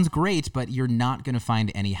 that sounds great, but you're not gonna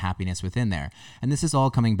find any happiness within there. And this is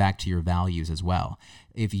all coming back to your values as well.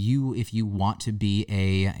 If you want to be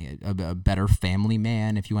a better family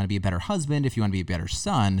man, if you want to be a better husband, if you want to be a better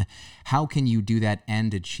son, how can you do that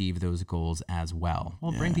and achieve those goals as well?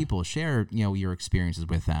 Well, bring people, share your experiences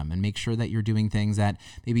with them, and make sure that you're doing things that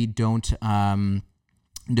maybe don't take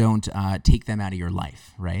them out of your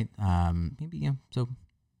life, right? So I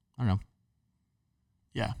don't know.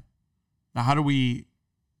 Yeah. Now,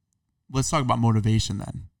 let's talk about motivation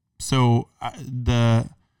then. So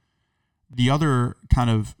the other kind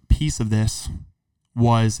of piece of this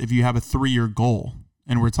was, if you have a 3-year goal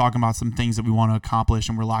and we're talking about some things that we want to accomplish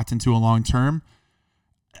and we're locked into a long term,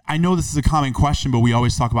 I know this is a common question, but we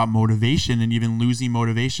always talk about motivation and even losing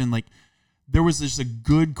motivation. Like, there was just a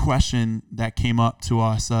good question that came up to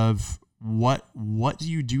us of what do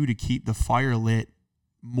you do to keep the fire lit,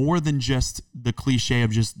 more than just the cliche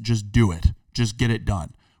of just do it, just get it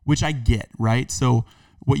done, which I get, right? So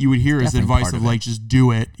what you would hear is advice of like, just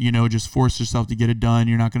do it, just force yourself to get it done.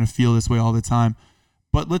 You're not going to feel this way all the time.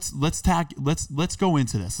 But let's go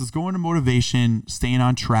into this. Let's go into motivation, staying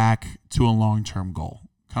on track to a long-term goal.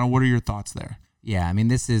 Kind of, what are your thoughts there? Yeah, I mean,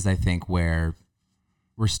 this is, I think, where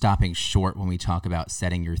we're stopping short when we talk about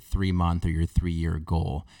setting your 3-month or your 3-year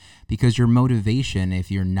goal, because your motivation,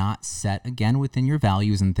 if you're not set again within your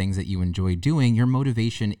values and things that you enjoy doing, your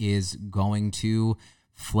motivation is going to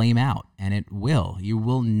flame out, and it will. You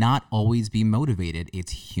will not always be motivated.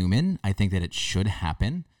 It's human. I think that it should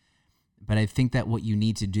happen. But I think that what you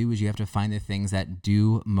need to do is you have to find the things that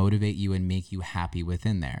do motivate you and make you happy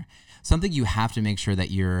within there. Something you have to make sure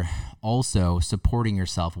that you're also supporting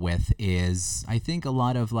yourself with is, I think, a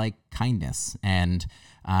lot of like kindness and,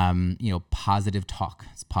 positive talk.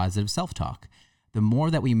 It's positive self-talk. The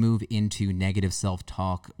more that we move into negative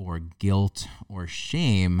self-talk or guilt or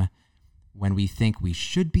shame, when we think we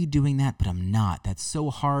should be doing that, but I'm not. That's so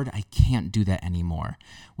hard. I can't do that anymore.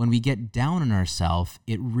 When we get down on ourselves,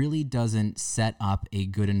 it really doesn't set up a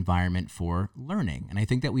good environment for learning. And I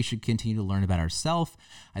think that we should continue to learn about ourselves.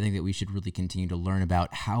 I think that we should really continue to learn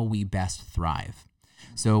about how we best thrive.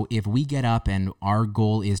 So if we get up and our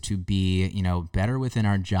goal is to be, better within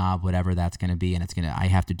our job, whatever that's going to be, and I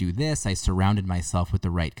have to do this. I surrounded myself with the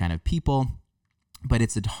right kind of people, but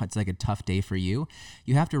it's like a tough day for you.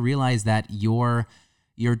 You have to realize that your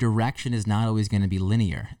direction is not always going to be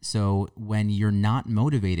linear. So when you're not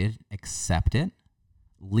motivated, accept it,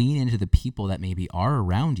 lean into the people that maybe are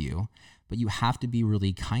around you, but you have to be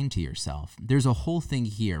really kind to yourself. There's a whole thing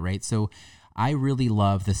here, right? So I really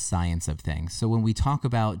love the science of things. So when we talk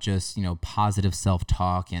about just, positive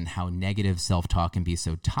self-talk and how negative self-talk can be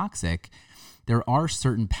so toxic, there are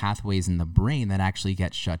certain pathways in the brain that actually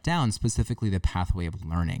get shut down, specifically the pathway of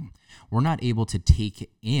learning. We're not able to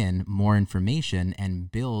take in more information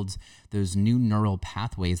and build those new neural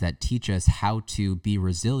pathways that teach us how to be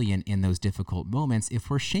resilient in those difficult moments if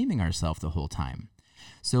we're shaming ourselves the whole time.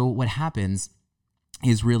 So what happens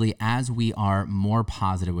is really, as we are more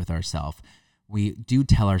positive with ourselves, we do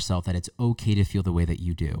tell ourselves that it's okay to feel the way that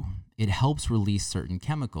you do. It helps release certain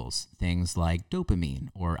chemicals, things like dopamine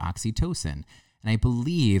or oxytocin. And I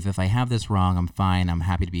believe, if I have this wrong, I'm fine. I'm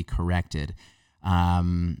happy to be corrected.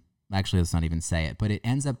 Actually, let's not even say it. But it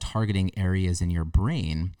ends up targeting areas in your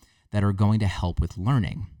brain that are going to help with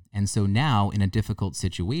learning. And so now in a difficult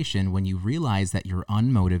situation, when you realize that you're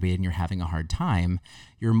unmotivated and you're having a hard time,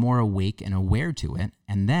 you're more awake and aware to it.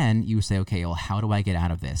 And then you say, okay, well, how do I get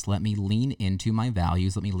out of this? Let me lean into my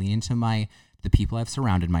values. Let me lean into the people I've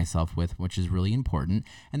surrounded myself with, which is really important.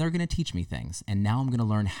 And they're going to teach me things. And now I'm going to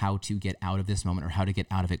learn how to get out of this moment or how to get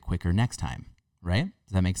out of it quicker next time. Right?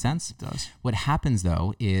 Does that make sense? It does. What happens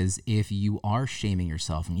though is if you are shaming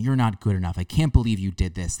yourself and you're not good enough, I can't believe you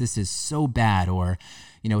did this. This is so bad. Or,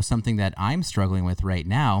 something that I'm struggling with right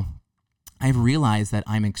now, I've realized that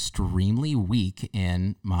I'm extremely weak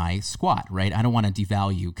in my squat, right? I don't want to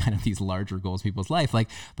devalue kind of these larger goals in people's life,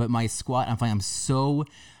 but my squat, I'm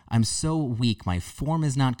so weak. My form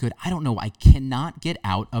is not good. I don't know. I cannot get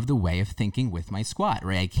out of the way of thinking with my squat,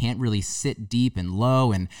 right? I can't really sit deep and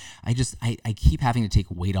low. And I keep having to take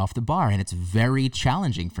weight off the bar, and it's very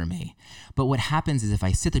challenging for me. But what happens is if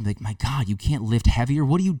I sit there and be like, my God, you can't lift heavier.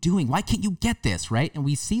 What are you doing? Why can't you get this, right? And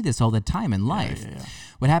we see this all the time in life. Yeah.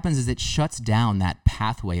 What happens is it shuts down that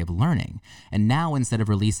pathway of learning. And now instead of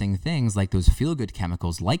releasing things like those feel-good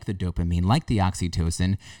chemicals, like the dopamine, like the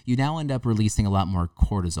oxytocin, you now end up releasing a lot more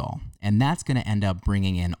cortisol. And that's going to end up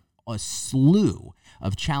bringing in a slew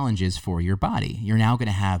of challenges for your body. You're now going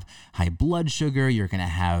to have high blood sugar. You're going to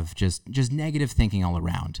have just negative thinking all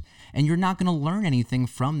around. And you're not going to learn anything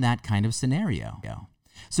from that kind of scenario.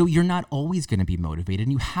 So you're not always going to be motivated,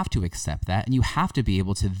 and you have to accept that, and you have to be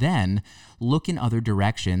able to then look in other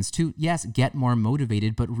directions to, yes, get more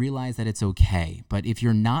motivated, but realize that it's okay. But if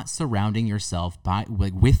you're not surrounding yourself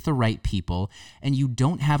with the right people, and you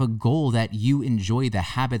don't have a goal that you enjoy, the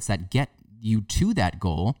habits that get you to that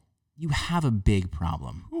goal, you have a big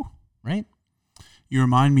problem, right? You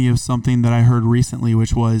remind me of something that I heard recently,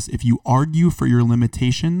 which was if you argue for your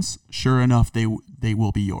limitations, sure enough, they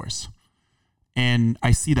will be yours. And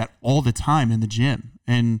I see that all the time in the gym.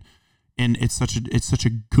 And it's such a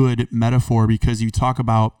good metaphor because you talk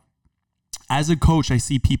about, as a coach, I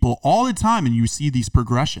see people all the time, and you see these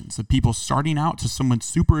progressions of people starting out to someone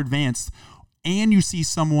super advanced, and you see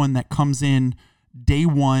someone that comes in day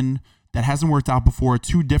one that hasn't worked out before,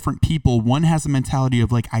 two different people. One has a mentality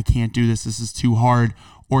of like, I can't do this. This is too hard.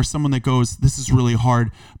 Or someone that goes, this is really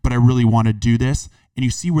hard, but I really want to do this. And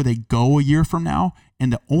you see where they go a year from now.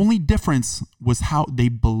 And the only difference was how they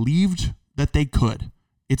believed that they could.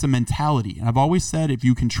 It's a mentality. And I've always said, if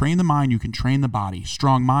you can train the mind, you can train the body.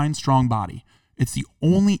 Strong mind, strong body. It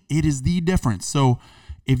is the difference. So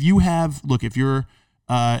if you have, if you're,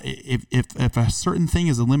 if a certain thing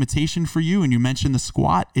is a limitation for you, and you mentioned the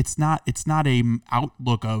squat, it's not a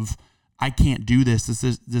outlook of, I can't do this.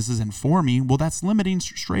 This isn't for me. Well, that's limiting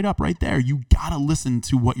straight up right there. You got to listen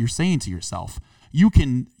to what you're saying to yourself.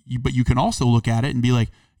 But you can also look at it and be like,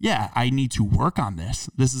 yeah, I need to work on this.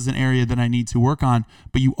 This is an area that I need to work on.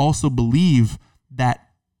 But you also believe that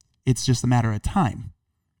it's just a matter of time.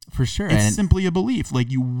 For sure. It's simply a belief.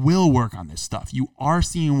 Like, you will work on this stuff. You are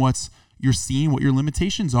seeing what your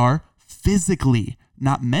limitations are physically,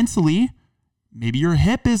 not mentally. Maybe your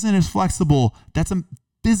hip isn't as flexible. That's a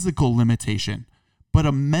physical limitation. But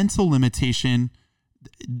a mental limitation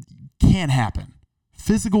can't happen.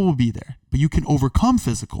 Physical will be there, but you can overcome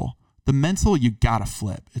physical. The mental, you gotta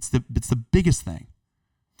flip. It's the biggest thing.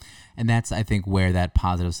 And that's, I think, where that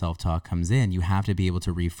positive self-talk comes in. You have to be able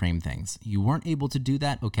to reframe things. You weren't able to do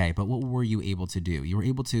that? Okay, but what were you able to do? You were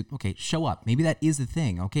able to, show up. Maybe that is the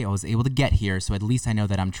thing. Okay, I was able to get here, so at least I know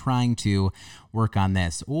that I'm trying to work on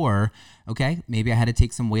this. Or, okay, maybe I had to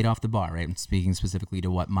take some weight off the bar, right? I'm speaking specifically to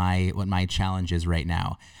what my challenge is right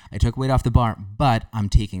now. I took weight off the bar, but I'm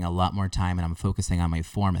taking a lot more time and I'm focusing on my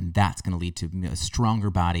form, and that's going to lead to a stronger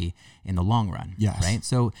body in the long run. Yes. Right?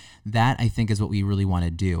 So that, I think, is what we really want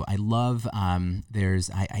to do. I love,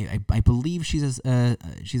 I believe she's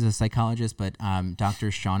a psychologist, but Dr.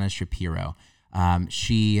 Shauna Shapiro.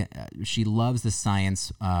 She loves the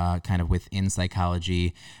science kind of within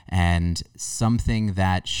psychology, and something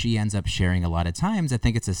that she ends up sharing a lot of times. I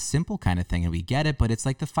think it's a simple kind of thing and we get it, but it's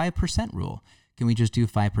like the 5% rule. Can we just do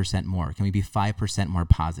 5% more? Can we be 5% more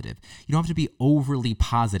positive? You don't have to be overly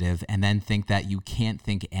positive and then think that you can't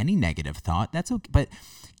think any negative thought. That's okay, but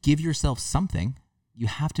give yourself something. You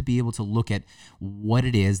have to be able to look at what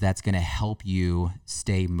it is that's going to help you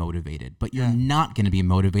stay motivated. But you're not going to be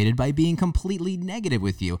motivated by being completely negative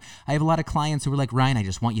with you. I have a lot of clients who are like, Ryan, I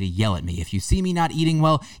just want you to yell at me. If you see me not eating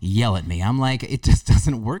well, yell at me. I'm like, it just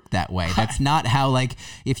doesn't work that way. That's not how, like,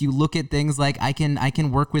 if you look at things like I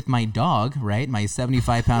can work with my dog, right? My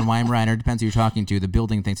 75-pound Weimaraner, depends who you're talking to. The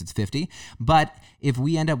building thinks it's 50. But if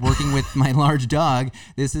we end up working with my large dog,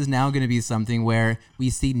 this is now going to be something where we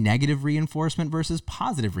see negative reinforcement versus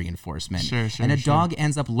positive reinforcement. Sure, and a dog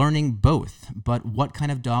ends up learning both. But what kind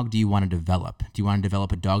of dog do you want to develop? Do you want to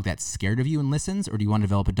develop a dog that's scared of you and listens, or do you want to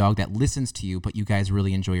develop a dog that listens to you, but you guys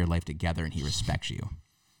really enjoy your life together and he respects you?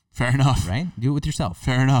 Fair enough. Right? Do it with yourself.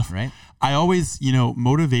 Fair enough. Right? I always,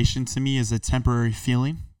 motivation to me is a temporary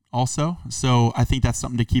feeling also. So I think that's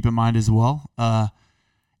something to keep in mind as well.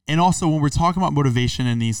 And also when we're talking about motivation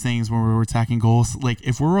and these things, when we're attacking goals, like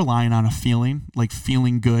if we're relying on a feeling, like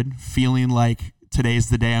feeling good, feeling like today's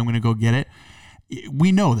the day I'm going to go get it,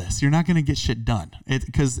 we know this. You're not going to get shit done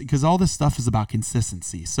because all this stuff is about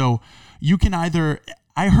consistency. So you can either,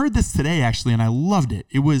 I heard this today actually, and I loved it.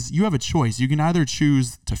 It was, you have a choice. You can either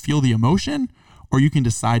choose to feel the emotion or you can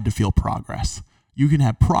decide to feel progress. You can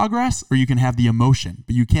have progress or you can have the emotion,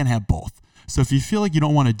 but you can't have both. So if you feel like you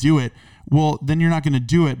don't want to do it, well, then you're not going to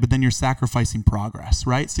do it, but then you're sacrificing progress,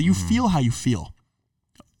 right? So you feel how you feel.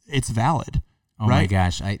 It's valid. Oh right? My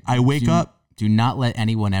gosh. I wake up. Do not let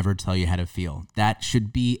anyone ever tell you how to feel. That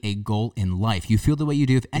should be a goal in life. You feel the way you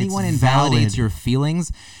do. If anyone invalidates your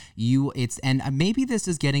feelings, and maybe this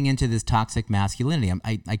is getting into this toxic masculinity.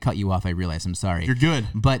 I cut you off. I realize. I'm sorry. You're good.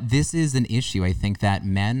 But this is an issue. I think that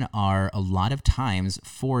men are a lot of times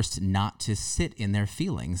forced not to sit in their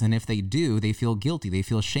feelings. And if they do, they feel guilty. They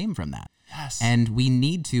feel shame from that. Yes. And we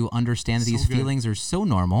need to understand that these feelings are so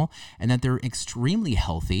normal and that they're extremely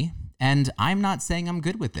healthy. And I'm not saying I'm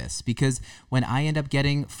good with this, because when I end up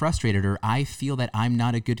getting frustrated or I feel that I'm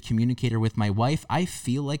not a good communicator with my wife, I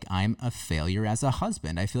feel like I'm a failure as a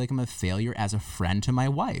husband. I feel like I'm a failure as a friend to my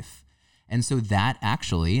wife. And so that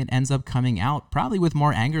actually, it ends up coming out probably with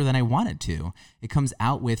more anger than I wanted to. It comes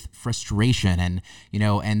out with frustration and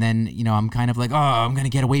then I'm kind of like, oh, I'm going to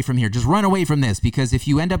get away from here. Just run away from this, because if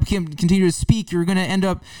you end up continue to speak, you're going to end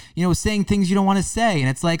up, saying things you don't want to say. And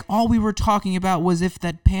it's like, all we were talking about was if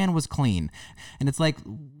that pan was clean. And it's like,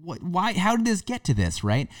 why, how did this get to this,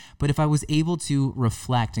 right? But if I was able to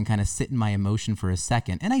reflect and kind of sit in my emotion for a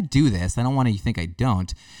second, and I do this, I don't want you to think I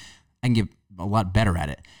don't, I can get a lot better at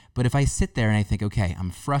it. But if I sit there and I think, okay,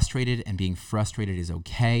 I'm frustrated and being frustrated is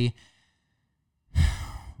okay.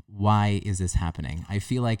 Why is this happening? I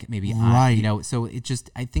feel like maybe so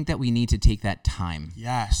I think that we need to take that time.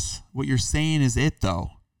 Yes. What you're saying is it though.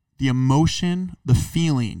 The emotion, the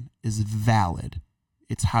feeling is valid.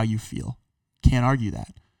 It's how you feel. Can't argue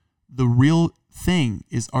that. The real thing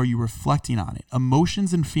is, are you reflecting on it?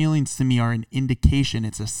 Emotions and feelings to me are an indication.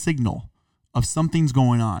 It's a signal of something's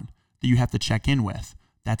going on that you have to check in with.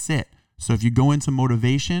 That's it. So if you go into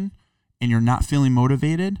motivation and you're not feeling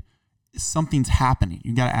motivated, something's happening.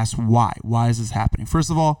 You got to ask why. Why is this happening?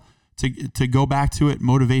 First of all, to go back to it,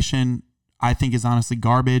 motivation, I think, is honestly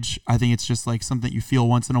garbage. I think it's just like something you feel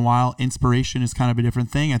once in a while. Inspiration is kind of a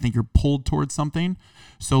different thing. I think you're pulled towards something.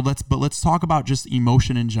 So let's talk about just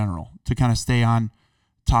emotion in general to kind of stay on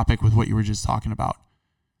topic with what you were just talking about.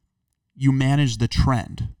 You manage the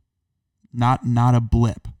trend, not a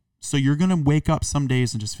blip. So you're going to wake up some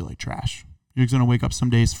days and just feel like trash. You're going to wake up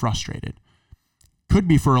some days frustrated. Could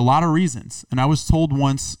be for a lot of reasons. And I was told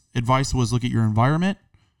once, advice was look at your environment.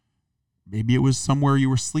 Maybe it was somewhere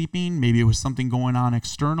you were sleeping. Maybe it was something going on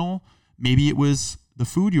external. Maybe it was the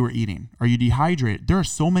food you were eating. Are you dehydrated? There are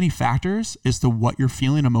so many factors as to what you're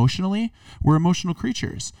feeling emotionally. We're emotional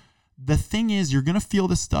creatures. The thing is, you're going to feel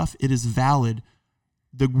this stuff. It is valid.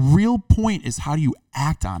 The real point is, how do you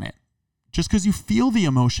act on it? Just because you feel the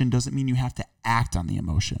emotion doesn't mean you have to act on the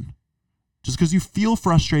emotion. Just because you feel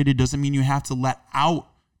frustrated doesn't mean you have to let out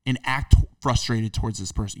and act frustrated towards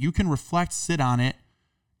this person. You can reflect, sit on it,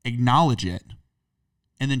 acknowledge it,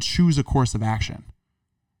 and then choose a course of action.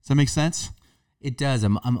 Does that make sense? It does.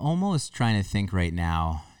 I'm almost trying to think right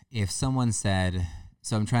now, if someone said,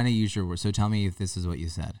 so I'm trying to use your words, so tell me if this is what you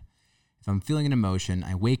said. If I'm feeling an emotion,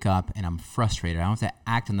 I wake up and I'm frustrated. I don't have to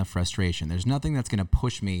act on the frustration. There's nothing that's going to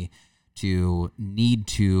push me to need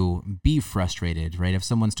to be frustrated, right? If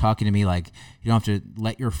someone's talking to me, like, you don't have to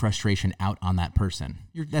let your frustration out on that person.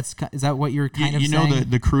 Is that what you're kind of saying? You know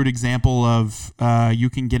the crude example of you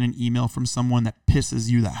can get an email from someone that pisses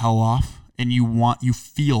you the hell off, and you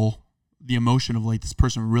feel the emotion of like, this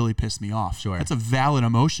person really pissed me off. Sure. That's a valid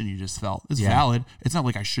emotion you just felt. It's valid. It's not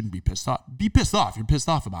like I shouldn't be pissed off. Be pissed off. You're pissed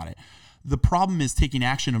off about it. The problem is taking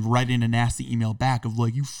action of writing a nasty email back of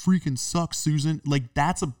like, you freaking suck, Susan. Like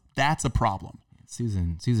that's a problem.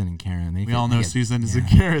 Susan and Karen. We all know Susan is a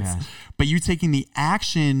Karen. Yeah. But you taking the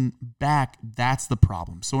action back, that's the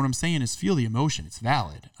problem. So what I'm saying is feel the emotion. It's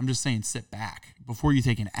valid. I'm just saying sit back. Before you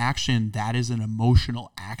take an action, that is an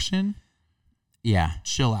emotional action. Yeah.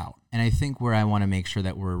 Chill out. And I think where I want to make sure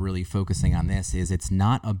that we're really focusing on this is it's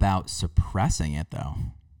not about suppressing it though.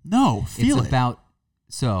 No, feel it. It's about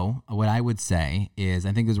So what I would say is,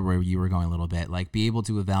 I think this is where you were going a little bit, like be able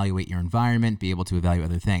to evaluate your environment, be able to evaluate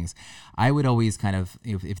other things. I would always kind of,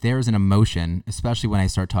 if there's an emotion, especially when I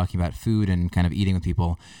start talking about food and kind of eating with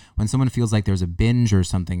people, when someone feels like there's a binge or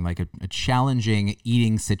something, like a challenging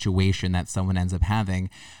eating situation that someone ends up having,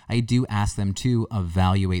 I do ask them to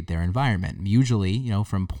evaluate their environment. Usually,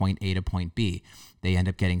 from point A to point B. They end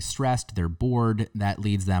up getting stressed, they're bored. That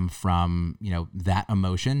leads them from, that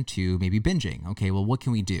emotion to maybe binging. Okay, well, what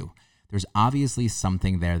can we do? There's obviously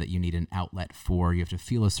something there that you need an outlet for. You have to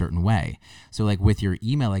feel a certain way. So like with your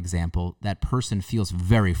email example, that person feels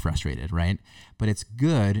very frustrated, right? But it's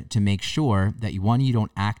good to make sure that you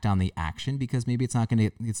don't act on the action, because maybe it's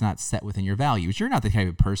not set within your values. You're not the type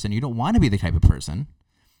of person, you don't want to be the type of person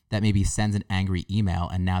that maybe sends an angry email,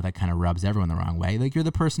 and now that kind of rubs everyone the wrong way. Like, you're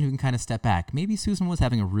the person who can kind of step back. Maybe Susan was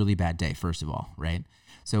having a really bad day, first of all, right?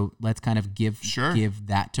 So let's kind of give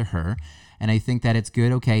that to her. And I think that it's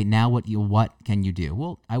good. Okay, now what can you do?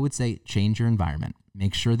 Well, I would say change your environment.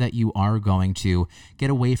 Make sure that you are going to get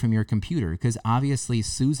away from your computer, because obviously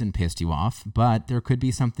Susan pissed you off, but there could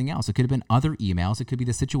be something else. It could have been other emails. It could be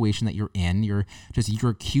the situation that you're in. Your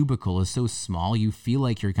cubicle is so small, you feel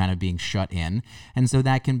like you're kind of being shut in. And so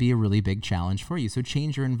that can be a really big challenge for you. So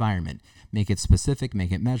change your environment. Make it specific,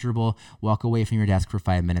 make it measurable. Walk away from your desk for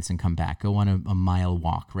 5 minutes and come back. Go on a mile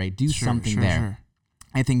walk, right? Do something there. Sure.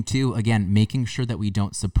 I think too, again, making sure that we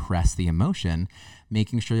don't suppress the emotion,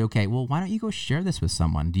 making sure, okay, well, why don't you go share this with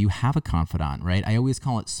someone? Do you have a confidant, right? I always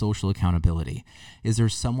call it social accountability. Is there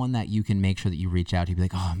someone that you can make sure that you reach out to, be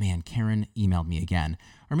like, oh man, Karen emailed me again.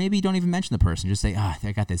 Or maybe you don't even mention the person. Just say,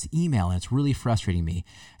 I got this email and it's really frustrating me.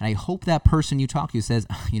 And I hope that person you talk to says,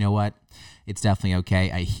 you know what? It's definitely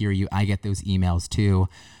okay. I hear you. I get those emails too.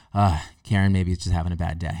 Karen, maybe it's just having a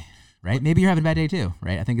bad day. Right? Maybe you're having a bad day too,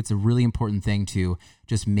 right? I think it's a really important thing to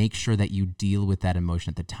just make sure that you deal with that emotion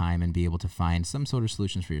at the time and be able to find some sort of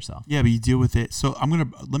solutions for yourself. Yeah, but you deal with it. So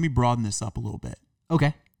let me broaden this up a little bit.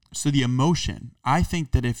 Okay. So the emotion, I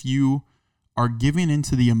think that if you are giving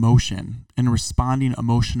into the emotion and responding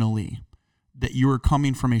emotionally, that you are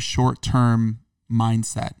coming from a short-term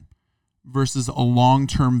mindset versus a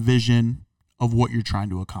long-term vision of what you're trying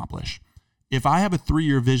to accomplish. If I have a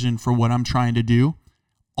 3-year vision for what I'm trying to do,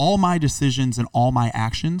 all my decisions and all my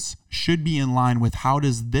actions should be in line with how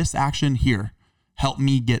does this action here help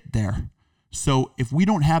me get there. So if we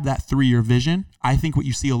don't have that 3-year vision, I think what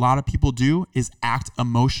you see a lot of people do is act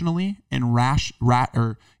emotionally and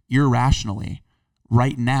irrationally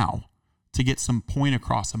right now to get some point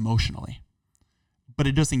across emotionally. But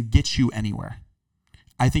it doesn't get you anywhere.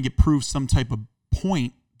 I think it proves some type of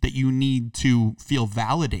point that you need to feel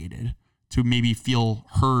validated, to maybe feel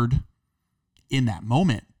heard in that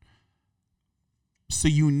moment. So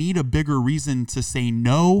you need a bigger reason to say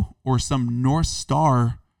no, or some North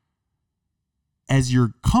Star as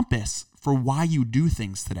your compass for why you do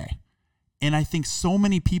things today. And I think so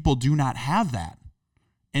many people do not have that.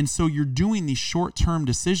 And so you're doing these short-term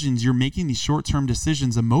decisions. You're making these short-term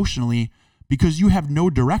decisions emotionally because you have no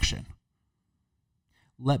direction.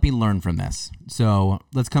 Let me learn from this. So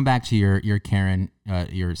let's come back to your Karen,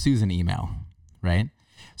 your Susan email, right?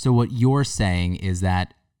 So what you're saying is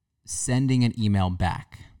that sending an email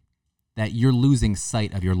back, that you're losing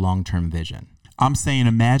sight of your long-term vision. I'm saying,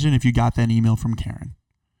 imagine if you got that email from Karen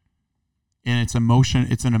and it's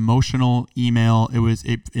an emotional email.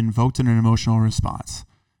 It invoked an emotional response.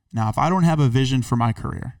 Now, if I don't have a vision for my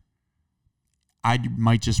career, I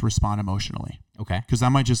might just respond emotionally. Okay. Because I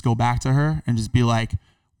might just go back to her and just be like,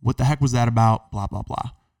 what the heck was that about? Blah, blah,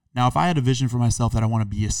 blah. Now, if I had a vision for myself that I want to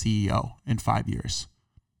be a CEO in 5 years,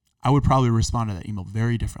 I would probably respond to that email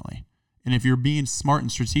very differently. And if you're being smart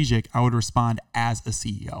and strategic, I would respond as a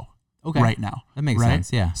CEO right now. That makes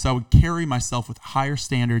sense, yeah. So I would carry myself with higher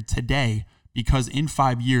standard today because in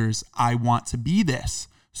 5 years, I want to be this.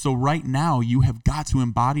 So right now, you have got to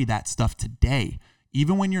embody that stuff today.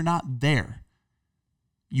 Even when you're not there,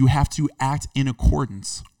 you have to act in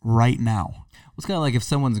accordance right now. It's kind of like if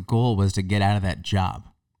someone's goal was to get out of that job.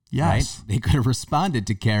 Yes. Right? They could have responded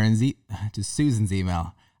to Susan's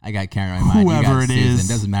email. I got Karen on my mind. Whoever it Susan. is.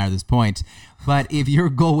 Doesn't matter at this point. But if your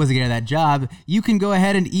goal was to get out of that job, you can go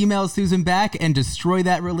ahead and email Susan back and destroy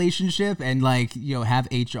that relationship and have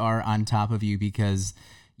HR on top of you because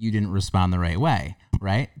you didn't respond the right way,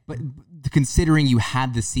 right? But considering you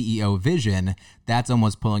had the CEO vision, that's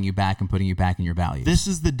almost pulling you back and putting you back in your values. This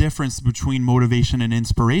is the difference between motivation and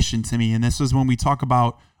inspiration to me. And this is when we talk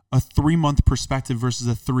about a 3-month perspective versus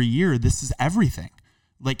a 3-year. This is everything.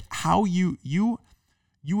 Like how you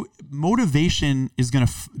motivation is going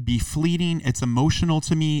to be fleeting. It's emotional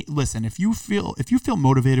to me. Listen, if you feel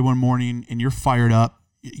motivated one morning and you're fired up,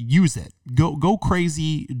 use it. Go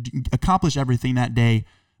crazy, accomplish everything that day.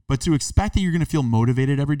 But to expect that you're going to feel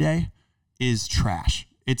motivated every day is trash.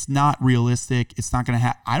 It's not realistic. It's not going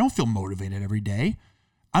to I don't feel motivated every day.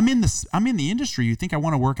 I'm in the industry. You think I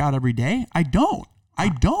want to work out every day? I don't.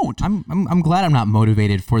 I'm glad I'm not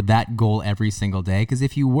motivated for that goal every single day, because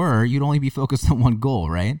if you were, you'd only be focused on one goal,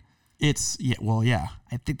 right? I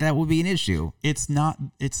think that would be an issue. It's not,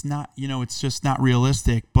 it's just not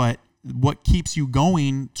realistic. But what keeps you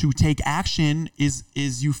going to take action is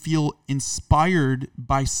you feel inspired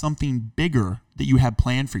by something bigger that you have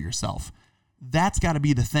planned for yourself. That's got to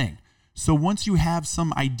be the thing. So once you have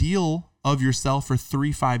some ideal of yourself for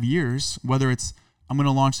 3-5 years, whether it's, I'm going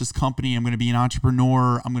to launch this company, I'm going to be an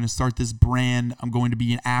entrepreneur, I'm going to start this brand, I'm going to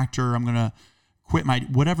be an actor, I'm going to quit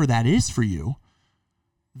whatever that is for you,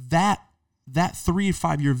 that 3 to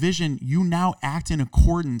 5 year vision, you now act in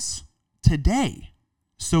accordance today.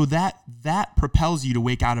 So that propels you to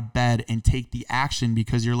wake out of bed and take the action,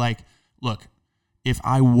 because you're like, look, if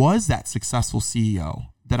I was that successful CEO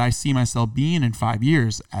that I see myself being in 5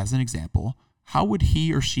 years, as an example, how would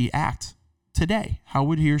he or she act today? How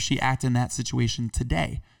would he or she act in that situation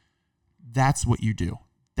today? That's what you do.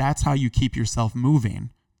 That's how you keep yourself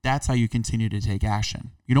moving. That's how you continue to take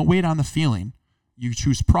action. You don't wait on the feeling. You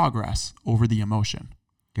choose progress over the emotion.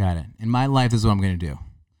 Got it. In my life, this is what I'm going to do.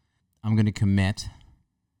 I'm going to commit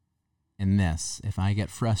in this. If I get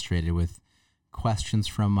frustrated with questions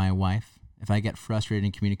from my wife, if I get frustrated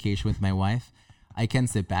in communication with my wife, I can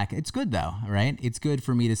sit back. It's good though, right? It's good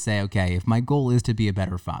for me to say, okay, if my goal is to be a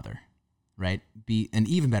better father, right? Be an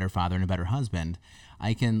even better father and a better husband,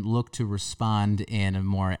 I can look to respond in a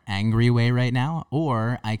more angry way right now,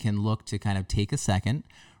 or I can look to kind of take a second,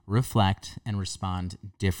 reflect, and respond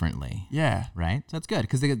differently. Yeah. Right? So that's good,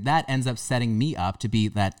 because that ends up setting me up to be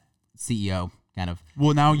that CEO kind of.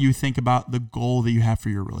 Well, now you think about the goal that you have for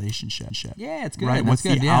your relationship. Yeah, it's good. Right? That's What's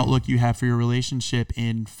good, the outlook you have for your relationship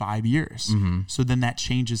in 5 years? Mm-hmm. So then that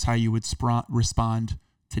changes how you would respond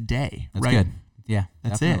today. That's right? good. Yeah,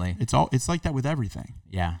 that's definitely. It. It's like that with everything.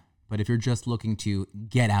 Yeah. But if you're just looking to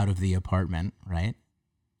get out of the apartment, right?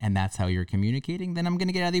 And that's how you're communicating, then I'm going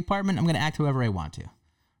to get out of the apartment. I'm going to act however I want to.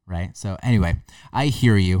 Right? So anyway, I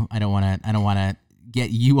hear you. I don't want to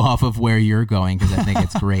get you off of where you're going, because I think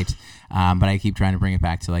it's great. But I keep trying to bring it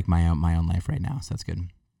back to like my own life right now. So that's good.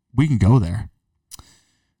 We can go there.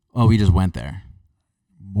 Oh, we just went there.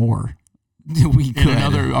 More. We could.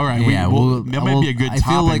 All right. Yeah. That might be a good topic. I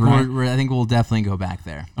feel like right? I think we'll definitely go back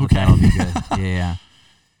there. Okay. That'll be good. Yeah.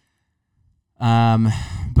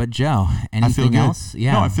 But Joe, anything else?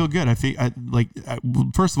 Yeah. No, I feel good.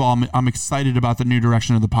 First of all, I'm excited about the new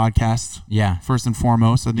direction of the podcast. Yeah. First and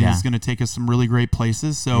foremost, I think it's going to take us some really great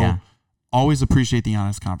places. So always appreciate the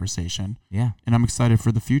honest conversation. Yeah. And I'm excited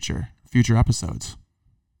for the future episodes.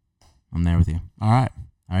 I'm there with you. All right.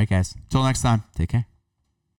 All right, guys. Till next time. Take care.